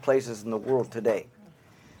dangerous places in the world today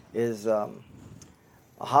is a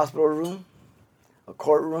hospital room, a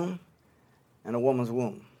courtroom, and a woman's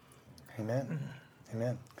womb. Amen.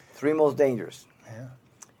 Amen. Three most dangerous. Yeah.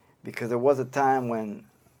 Because there was a time when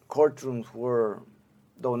courtrooms were,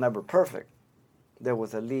 though never perfect, there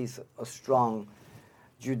was at least a strong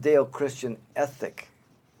Judeo-Christian ethic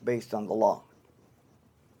based on the law.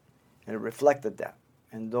 And it reflected that.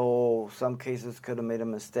 And though some cases could have made a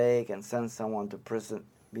mistake and sent someone to prison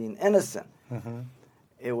being innocent,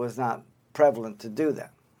 it was not prevalent to do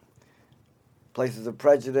that. places of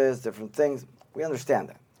prejudice, different things. We understand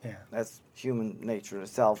that. Yeah. That's human nature in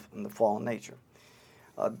itself and the fallen nature.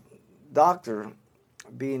 Doctor,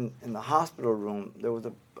 being in the hospital room, there was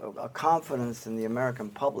a confidence in the American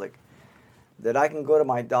public that I can go to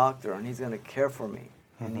my doctor and he's going to care for me.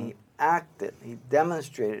 And he acted, he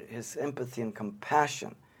demonstrated his empathy and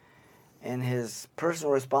compassion and his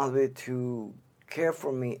personal responsibility to care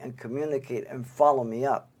for me and communicate and follow me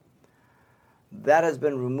up. That has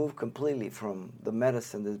been removed completely from the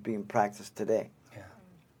medicine that's being practiced today. Yeah.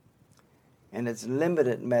 And it's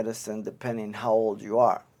limited medicine depending how old you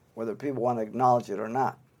are, whether people want to acknowledge it or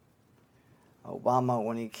not. Obama,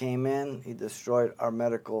 when he came in, he destroyed our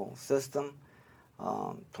medical system,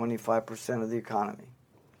 25% of the economy.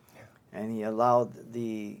 Yeah. And he allowed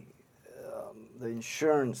the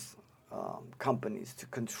insurance companies to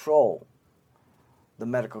control the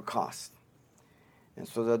medical costs. And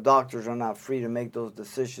so the doctors are not free to make those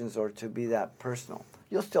decisions or to be that personal.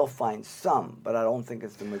 You'll still find some, but I don't think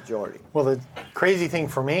it's the majority. Well, the crazy thing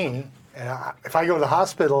for me, if I go to the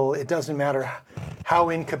hospital, it doesn't matter how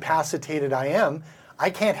incapacitated I am. I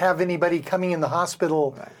can't have anybody coming in the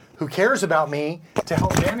hospital who cares about me to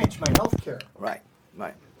help manage my health care. Right.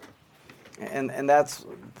 And that's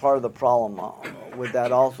part of the problem with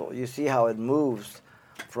that also. You see how it moves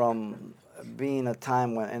from being a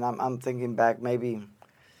time when, and I'm thinking back maybe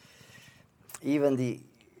even the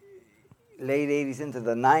late 80s into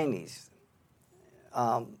the 90s,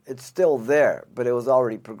 it's still there, but it was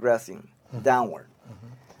already progressing downward.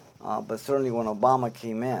 But certainly when Obama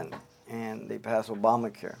came in and they passed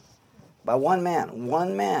Obamacare, by one man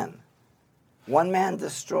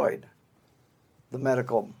destroyed the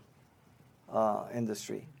medical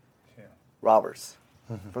industry, Roberts,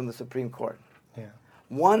 from the Supreme Court. Yeah.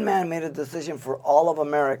 One man made a decision for all of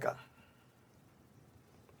America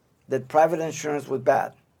that private insurance was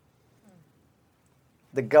bad.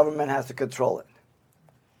 The government has to control it.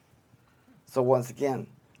 So once again,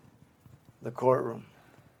 the courtroom,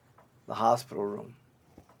 the hospital room.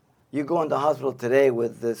 You go into hospital today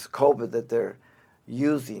with this COVID that they're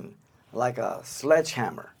using like a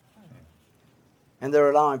sledgehammer. And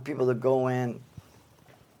they're allowing people to go in,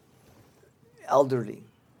 elderly,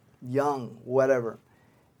 young, whatever.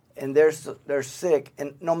 And they're sick,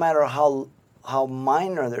 and no matter how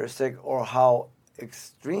minor they're sick or how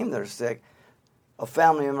extreme they're sick, a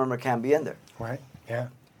family member can't be in there. Right, yeah.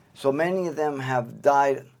 So many of them have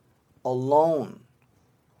died alone,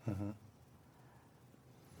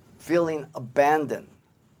 feeling abandoned.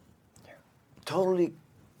 Yeah. Totally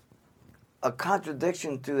a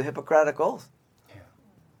contradiction to the Hippocratic Oath.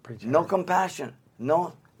 Yeah. No compassion,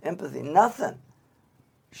 no empathy, nothing.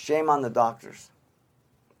 Shame on the doctors.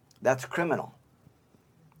 That's criminal.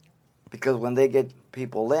 Because when they get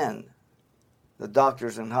people in, the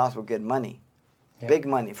doctors in the hospital get money, big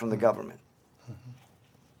money from the government.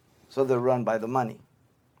 So they're run by the money.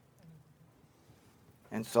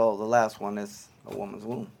 And so the last one is a woman's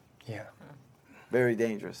womb. Yeah. Very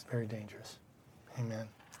dangerous. Very dangerous. Amen.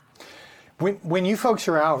 When you folks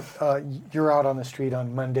are out, you're out on the street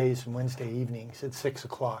on Mondays and Wednesday evenings at 6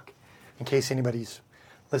 o'clock, in case anybody's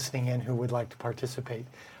listening in who would like to participate.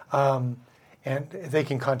 And they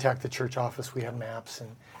can contact the church office. We have maps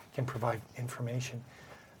and can provide information.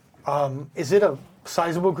 Is it a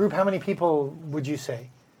sizable group? How many people would you say,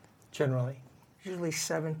 generally? Usually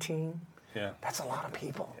 17. Yeah. That's a lot of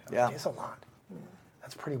people. Yeah. It is a lot.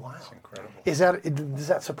 That's pretty wild. That's incredible. Does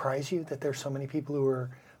that surprise you that there's so many people who are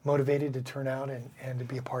motivated to turn out and to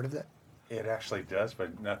be a part of that? It actually does,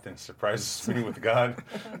 but nothing surprises me with God.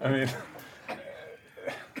 I mean,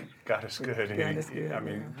 God is good. God is good, I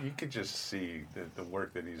mean, you could just see the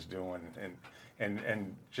work that He's doing,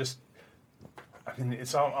 and just, I mean,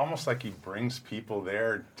 it's almost like He brings people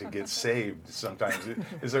there to get saved. Sometimes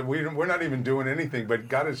it's like we're not even doing anything, but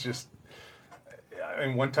God is just. I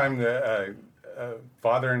mean, one time the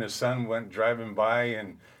father and his son went driving by,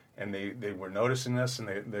 and they were noticing us, and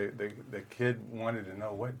the kid wanted to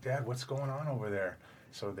know, Dad, what's going on over there?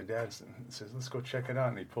 So the dad says, let's go check it out.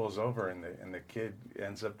 And he pulls over, and the kid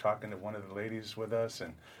ends up talking to one of the ladies with us.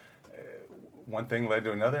 And one thing led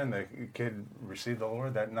to another, and the kid received the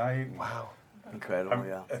Lord that night. Wow. Incredible,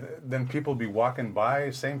 yeah. Then people be walking by,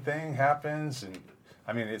 same thing happens. And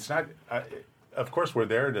I mean, it's not, of course, we're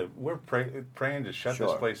praying to shut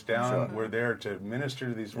this place down. Sure. We're there to minister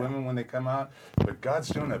to these women when they come out. But God's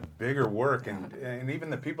doing a bigger work. And even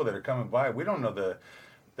the people that are coming by, we don't know the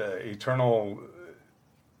eternal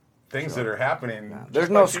things that are happening. There's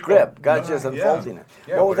no script. God's just unfolding it.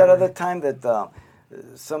 Yeah, what was that other time that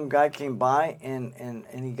some guy came by and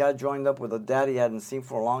he got joined up with a dad he hadn't seen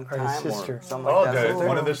for a long Or time, his sister. or something like that.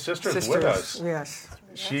 One of the sisters with us. Yes.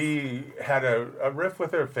 She had a riff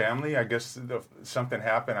with her family. I guess something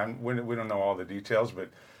happened. We don't know all the details,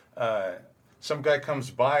 but some guy comes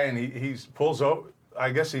by and he pulls over.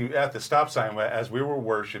 I guess he at the stop sign as we were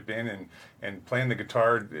worshiping and playing the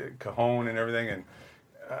guitar, cajon and everything, and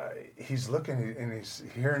he's looking and he's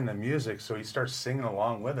hearing the music, so he starts singing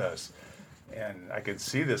along with us. And I could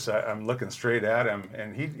see this. I'm looking straight at him,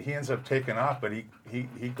 and he ends up taking off, but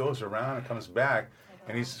he goes around and comes back,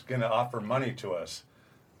 and he's going to offer money to us.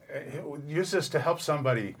 Use this to help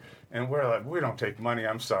somebody. And we're like, we don't take money,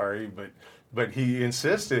 I'm sorry. But he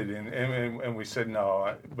insisted, and we said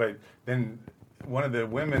no. But then one of the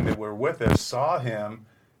women that were with us saw him,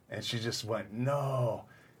 and she just went, no.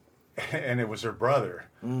 And it was her brother.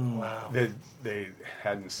 Wow. They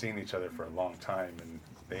hadn't seen each other for a long time, and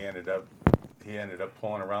he ended up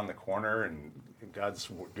pulling around the corner, and God's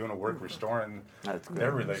doing a work restoring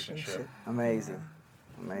their relationship. Amazing.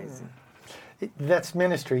 That's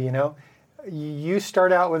ministry, you know. You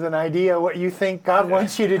start out with an idea what you think God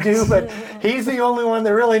wants you to do, but He's the only one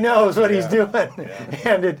that really knows what He's doing. Yeah.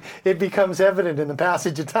 And it becomes evident in the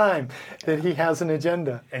passage of time that He has an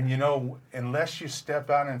agenda. And you know, unless you step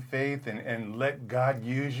out in faith and let God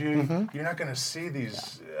use you, you're not going to see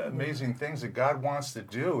these amazing things that God wants to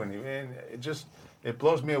do. And it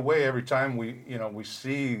blows me away every time we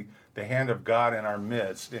see the hand of God in our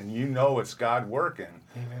midst, and you know it's God working.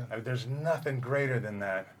 There's nothing greater than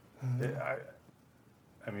that.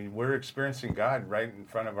 I mean, we're experiencing God right in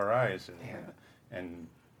front of our eyes, and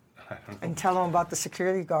tell them about the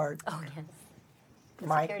security guard. Oh yes,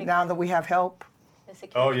 Mike. Now that we have help.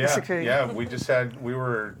 Oh yeah, we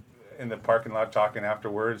were in the parking lot talking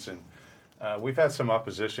afterwards, and we've had some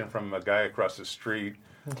opposition from a guy across the street.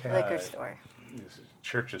 Liquor store.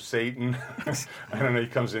 Church of Satan. I don't know. He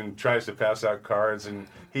comes in, tries to pass out cards, and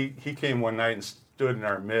he came one night and stood in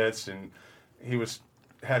our midst, and he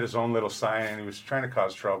had his own little sign, and he was trying to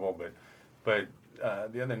cause trouble. But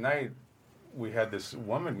the other night, we had this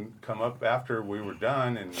woman come up after we were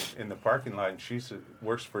done in the parking lot, and she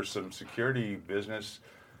works for some security business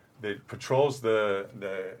that patrols the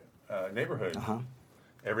neighborhood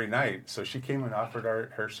every night. So she came and offered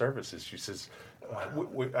her services. She says,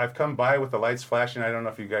 I've come by with the lights flashing. I don't know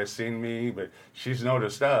if you guys seen me, but she's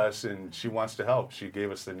noticed us, and she wants to help. She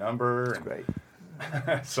gave us the number. That's great.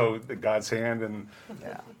 So God's hand and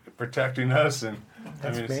protecting us, and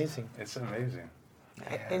that's amazing. It's amazing.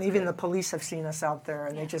 And even the police have seen us out there,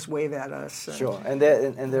 and they just wave at us. Sure, and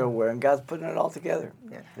they're aware, and God's putting it all together.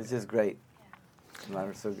 Yeah. It's just great.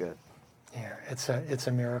 It's so good. Yeah, it's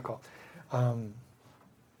a miracle.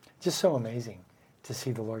 Just so amazing to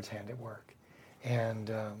see the Lord's hand at work,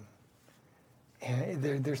 and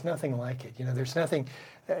there's nothing like it. You know, there's nothing.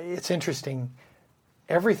 It's interesting.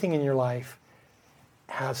 Everything in your life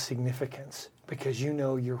has significance because you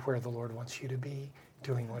know you're where the Lord wants you to be,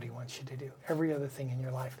 doing what He wants you to do. Every other thing in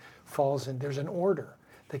your life falls in. There's an order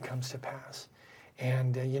that comes to pass.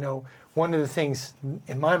 And, one of the things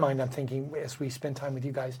in my mind I'm thinking as we spend time with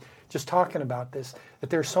you guys just talking about this, that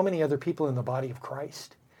there are so many other people in the body of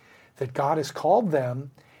Christ that God has called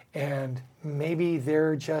them and maybe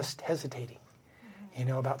they're just hesitating,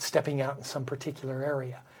 about stepping out in some particular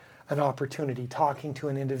area, an opportunity, talking to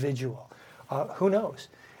an individual. Who knows?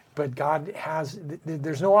 But God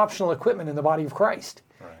there's no optional equipment in the body of Christ.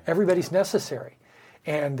 Right. Everybody's necessary.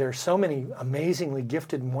 And there's so many amazingly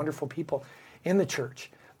gifted and wonderful people in the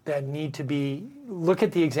church that need to look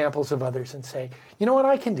at the examples of others and say, you know what,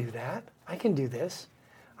 I can do that. I can do this.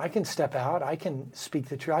 I can step out. I can speak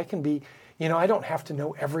the truth. I can be, I don't have to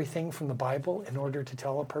know everything from the Bible in order to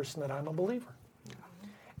tell a person that I'm a believer. Yeah.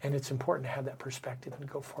 And it's important to have that perspective and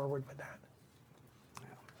go forward with that.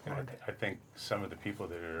 I think some of the people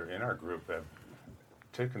that are in our group have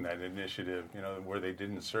taken that initiative, where they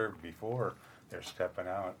didn't serve before, they're stepping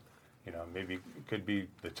out. Maybe it could be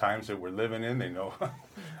the times that we're living in, they know.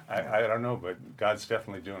 I don't know, but God's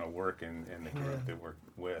definitely doing a work in the group that we're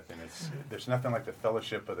with. And there's nothing like the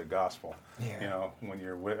fellowship of the gospel. Yeah. When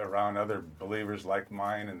you're around other believers like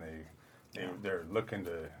mine and they're looking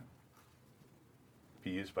to be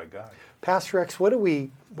used by God. Pastor X, what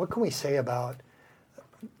can we say about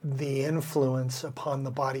the influence upon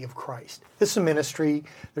the body of Christ? This is a ministry.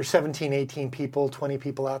 There's 17, 18 people, 20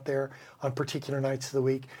 people out there on particular nights of the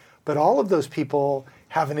week. But all of those people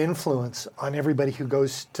have an influence on everybody who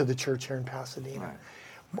goes to the church here in Pasadena.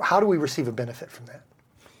 Right. How do we receive a benefit from that?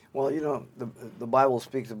 Well, the Bible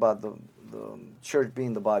speaks about the church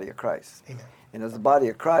being the body of Christ. Amen. And as the body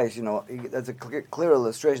of Christ, that's a clear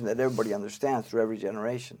illustration that everybody understands through every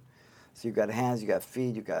generation. So you've got hands, you got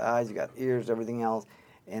feet, you got eyes, you got ears, everything else.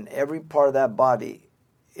 And every part of that body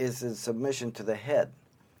is in submission to the head.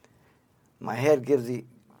 My head gives the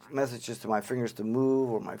messages to my fingers to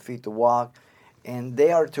move or my feet to walk, and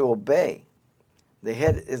they are to obey. The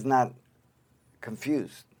head is not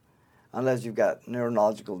confused unless you've got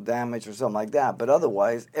neurological damage or something like that. But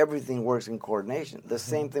otherwise, everything works in coordination. The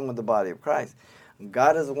same thing with the body of Christ.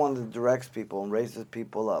 God is the one that directs people and raises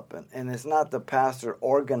people up. And it's not the pastor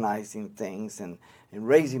organizing things and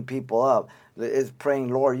raising people up. It's praying,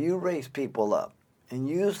 Lord, you raise people up and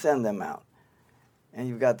you send them out. And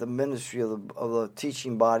you've got the ministry of the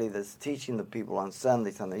teaching body that's teaching the people on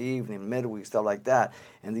Sunday, Sunday evening, midweek, stuff like that.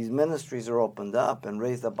 And these ministries are opened up and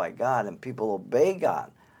raised up by God, and people obey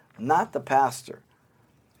God, not the pastor.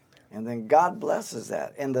 And then God blesses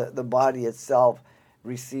that. And the body itself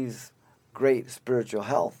receives great spiritual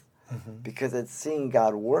health because it's seeing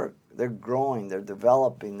God work. They're growing, they're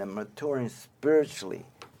developing, they're maturing spiritually.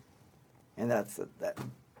 And that's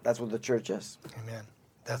what the church is. Amen.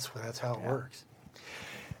 That's how it works.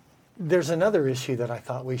 There's another issue that I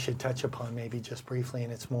thought we should touch upon maybe just briefly,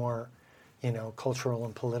 and it's more, cultural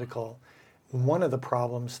and political. One of the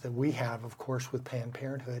problems that we have, of course, with Planned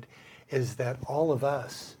Parenthood is that all of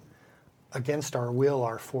us, against our will,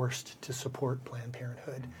 are forced to support Planned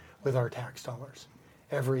Parenthood with our tax dollars.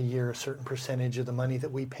 Every year, a certain percentage of the money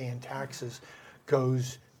that we pay in taxes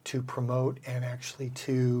goes to promote and actually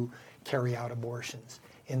to carry out abortions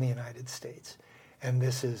in the United States. And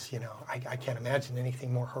this is, I can't imagine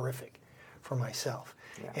anything more horrific for myself.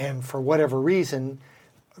 Yeah. And for whatever reason,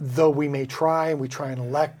 though we may try, we try and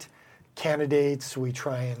elect candidates, we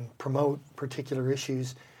try and promote particular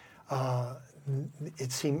issues,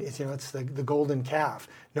 it seems, it's the golden calf.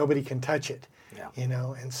 Nobody can touch it,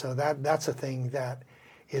 and so that's a thing that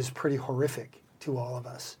is pretty horrific to all of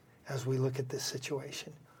us as we look at this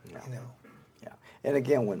situation, Yeah. And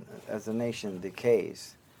again, as the nation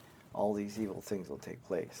decays, all these evil things will take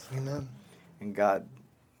place. Amen. And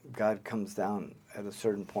God comes down at a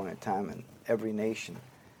certain point in time in every nation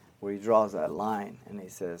where he draws that line and he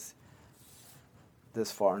says,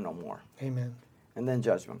 this far, no more. Amen. And then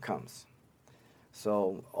judgment comes.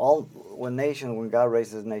 So when God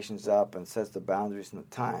raises nations up and sets the boundaries and the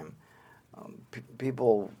time,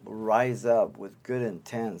 people rise up with good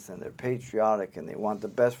intents and they're patriotic and they want the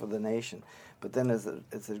best for the nation. But then as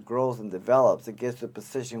it grows and develops, it gets to a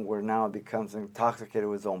position where now it becomes intoxicated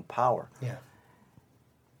with its own power. Yeah.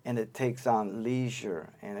 And it takes on leisure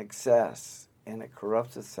and excess, and it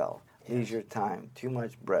corrupts itself. Yes. Leisure time, too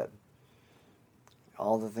much bread,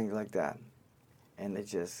 all the things like that. And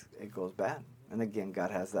it goes bad. And again,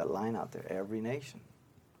 God has that line out there, every nation.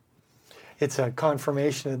 It's a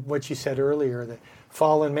confirmation of what you said earlier, that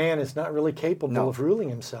fallen man is not really capable of ruling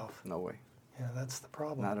himself. No way. Yeah, that's the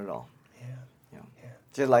problem. Not at all. Yeah.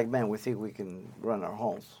 Just like men, we think we can run our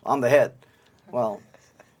homes. I'm the head. Well,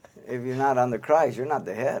 if you're not under Christ, you're not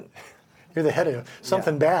the head. You're the head of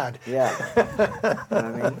something bad. Yeah. You know what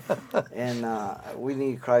I mean? And we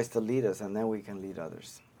need Christ to lead us, and then we can lead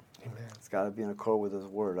others. Amen. It's got to be in accord with His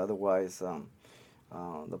Word. Otherwise,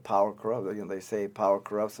 the power corrupts. They say power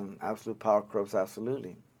corrupts, and absolute power corrupts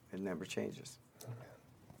absolutely. It never changes.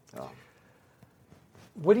 Amen.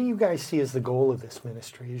 What do you guys see as the goal of this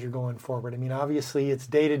ministry as you're going forward? I mean, obviously it's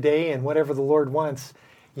day to day, and whatever the Lord wants,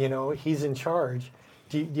 He's in charge.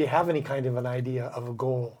 Do you have any kind of an idea of a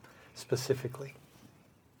goal specifically?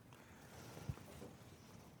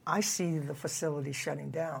 I see the facility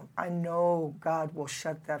shutting down. I know God will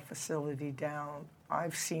shut that facility down.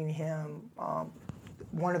 I've seen Him.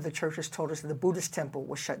 One of the churches told us that the Buddhist temple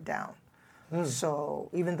was shut down. So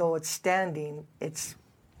even though it's standing, it's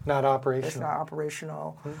not operational. It's not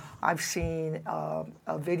operational. I've seen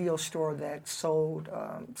a video store that sold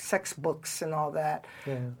sex books and all that.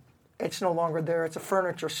 Yeah. It's no longer there. It's a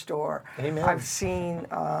furniture store. Amen.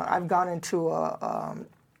 I've gone into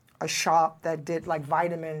a shop that did like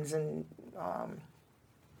vitamins and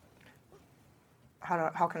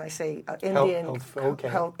how can I say Indian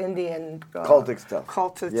Indian cultic stuff.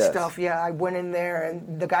 Cultic stuff. Yeah, I went in there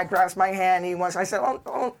and the guy grabs my hand. I said,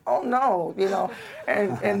 oh no,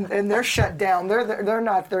 and they're shut down. They're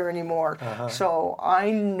not there anymore. Uh-huh. So I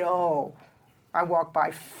know, I walk by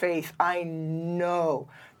faith. I know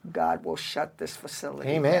God will shut this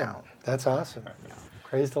facility down. That's awesome.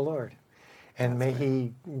 Praise the Lord. And may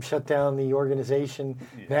He shut down the organization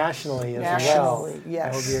nationally as well.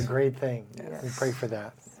 Yes. That would be a great thing. Yes. We pray for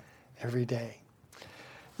that every day.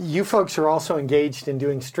 You folks are also engaged in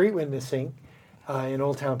doing street witnessing in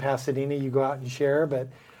Old Town Pasadena. You go out and share, but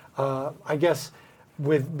I guess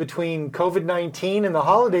between COVID-19 and the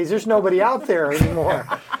holidays, there's nobody out there anymore.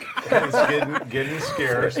 It's getting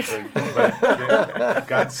scarce, but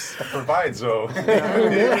God provides, though. Even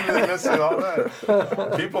in the midst of all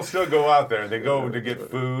that, people still go out there. They go to get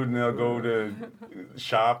food, and they'll go to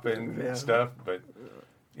shop and stuff. But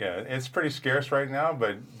yeah, it's pretty scarce right now.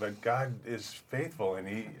 But God is faithful, and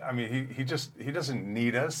He doesn't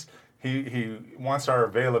need us. He wants our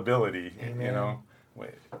availability. Amen. You know,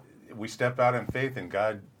 we step out in faith, and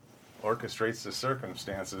God orchestrates the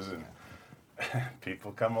circumstances, and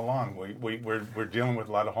people come along. We're dealing with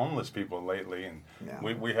a lot of homeless people lately, and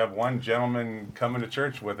we have one gentleman coming to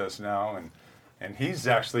church with us now, and he's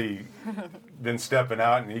actually been stepping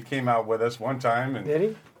out, and he came out with us one time, and did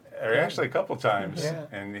he? Or actually a couple times,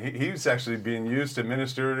 and he's actually being used to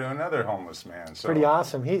minister to another homeless man. So pretty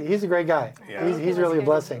awesome. He's a great guy. Yeah. He's really a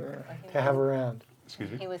blessing to have around.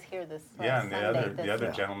 Excuse me? He was here this and Sunday. the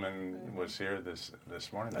other gentleman was here this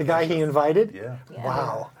morning. The guy he invited? Yeah.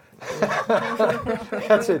 Wow.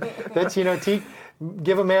 That's it. That's,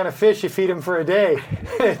 give a man a fish, you feed him for a day.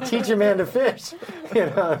 Teach a man to fish.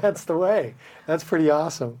 That's the way. That's pretty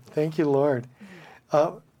awesome. Thank you, Lord.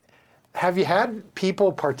 Have you had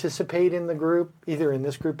people participate in the group, either in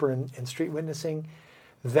this group or in street witnessing,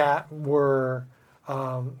 that were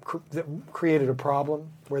that created a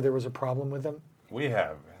problem, where there was a problem with them? We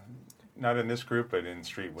have. Not in this group, but in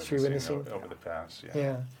street witnessing. Over the past,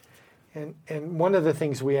 Yeah. And one of the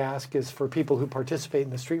things we ask is for people who participate in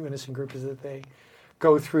the street witnessing group is that they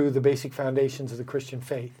go through the basic foundations of the Christian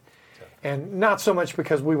faith. And not so much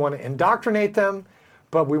because we want to indoctrinate them,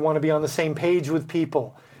 but we want to be on the same page with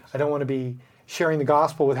people. I don't want to be sharing the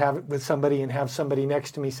gospel with somebody and have somebody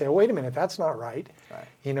next to me say, oh, wait a minute, that's not right.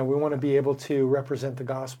 We want to be able to represent the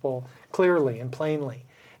gospel clearly and plainly.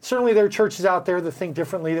 Certainly there are churches out there that think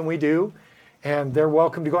differently than we do, and they're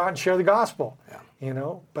welcome to go out and share the gospel.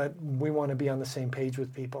 But we want to be on the same page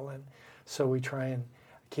with people, and so we try and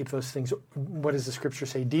keep those things, what does the scripture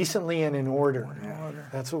say, decently and in order.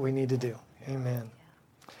 That's what we need to do. Amen.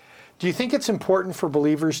 Do you think it's important for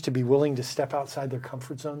believers to be willing to step outside their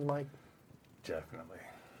comfort zones, Mike? Definitely.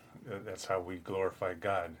 That's how we glorify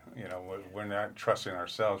God. We're not trusting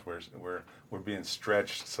ourselves. We're being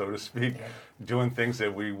stretched, so to speak, doing things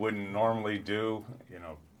that we wouldn't normally do.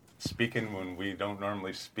 Speaking when we don't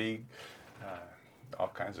normally speak. All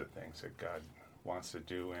kinds of things that God wants to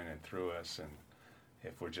do in and through us, and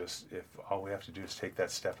if all we have to do is take that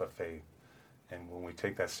step of faith, and when we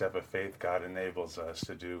take that step of faith, God enables us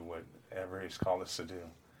to do whatever He's called us to do.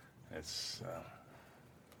 It's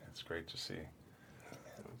great to see.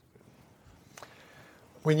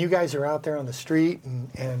 When you guys are out there on the street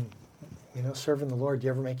and serving the Lord, do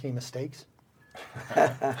you ever make any mistakes? I'll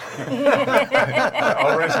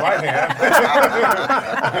raise my hand.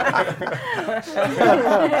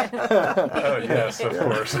 Oh, yes, of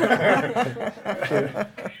course.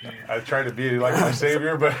 I try to be like my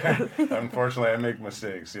Savior, but unfortunately I make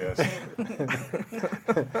mistakes, yes.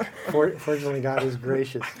 Fortunately, God is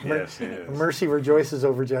gracious. Yes, He is. Mercy rejoices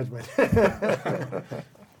over judgment.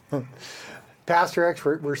 Pastor X,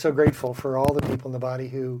 we're so grateful for all the people in the body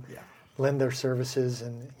who lend their services,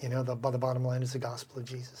 and the bottom line is the gospel of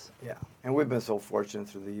Jesus. Yeah, and we've been so fortunate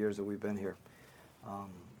through the years that we've been here.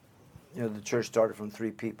 The church started from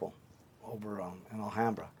 3 people over in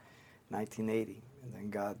Alhambra, 1980, and then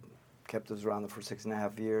God kept us around for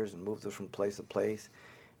 6.5 years and moved us from place to place,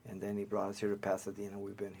 and then He brought us here to Pasadena.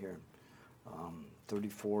 We've been here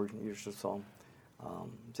 34 years or so.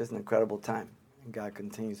 Just an incredible time. And God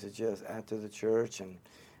continues to just add to the church, and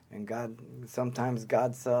God, sometimes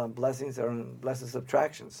God's blessings are in blessed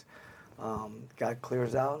subtractions. God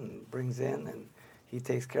clears out and brings in, and He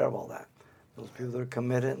takes care of all that. Those people that are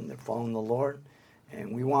committed and they're following the Lord,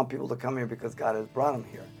 and we want people to come here because God has brought them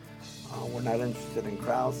here. We're not interested in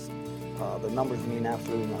crowds. The numbers mean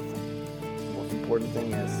absolutely nothing. The most important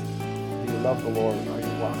thing is, do you love the Lord, or are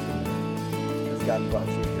you walking? Because God brought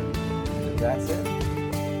you here. And if that's it,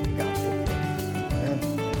 God's it.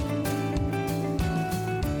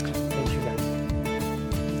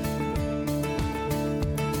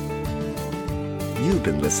 You've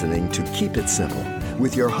been listening to Keep It Simple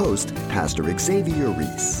with your host, Pastor Xavier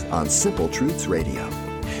Reese on Simple Truths Radio.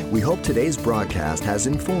 We hope today's broadcast has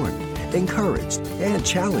informed, encouraged, and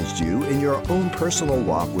challenged you in your own personal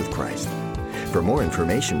walk with Christ. For more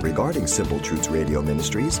information regarding Simple Truths Radio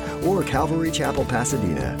Ministries or Calvary Chapel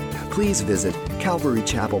Pasadena, please visit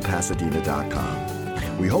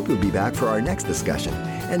calvarychapelpasadena.com. We hope you'll be back for our next discussion,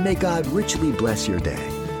 and may God richly bless your day.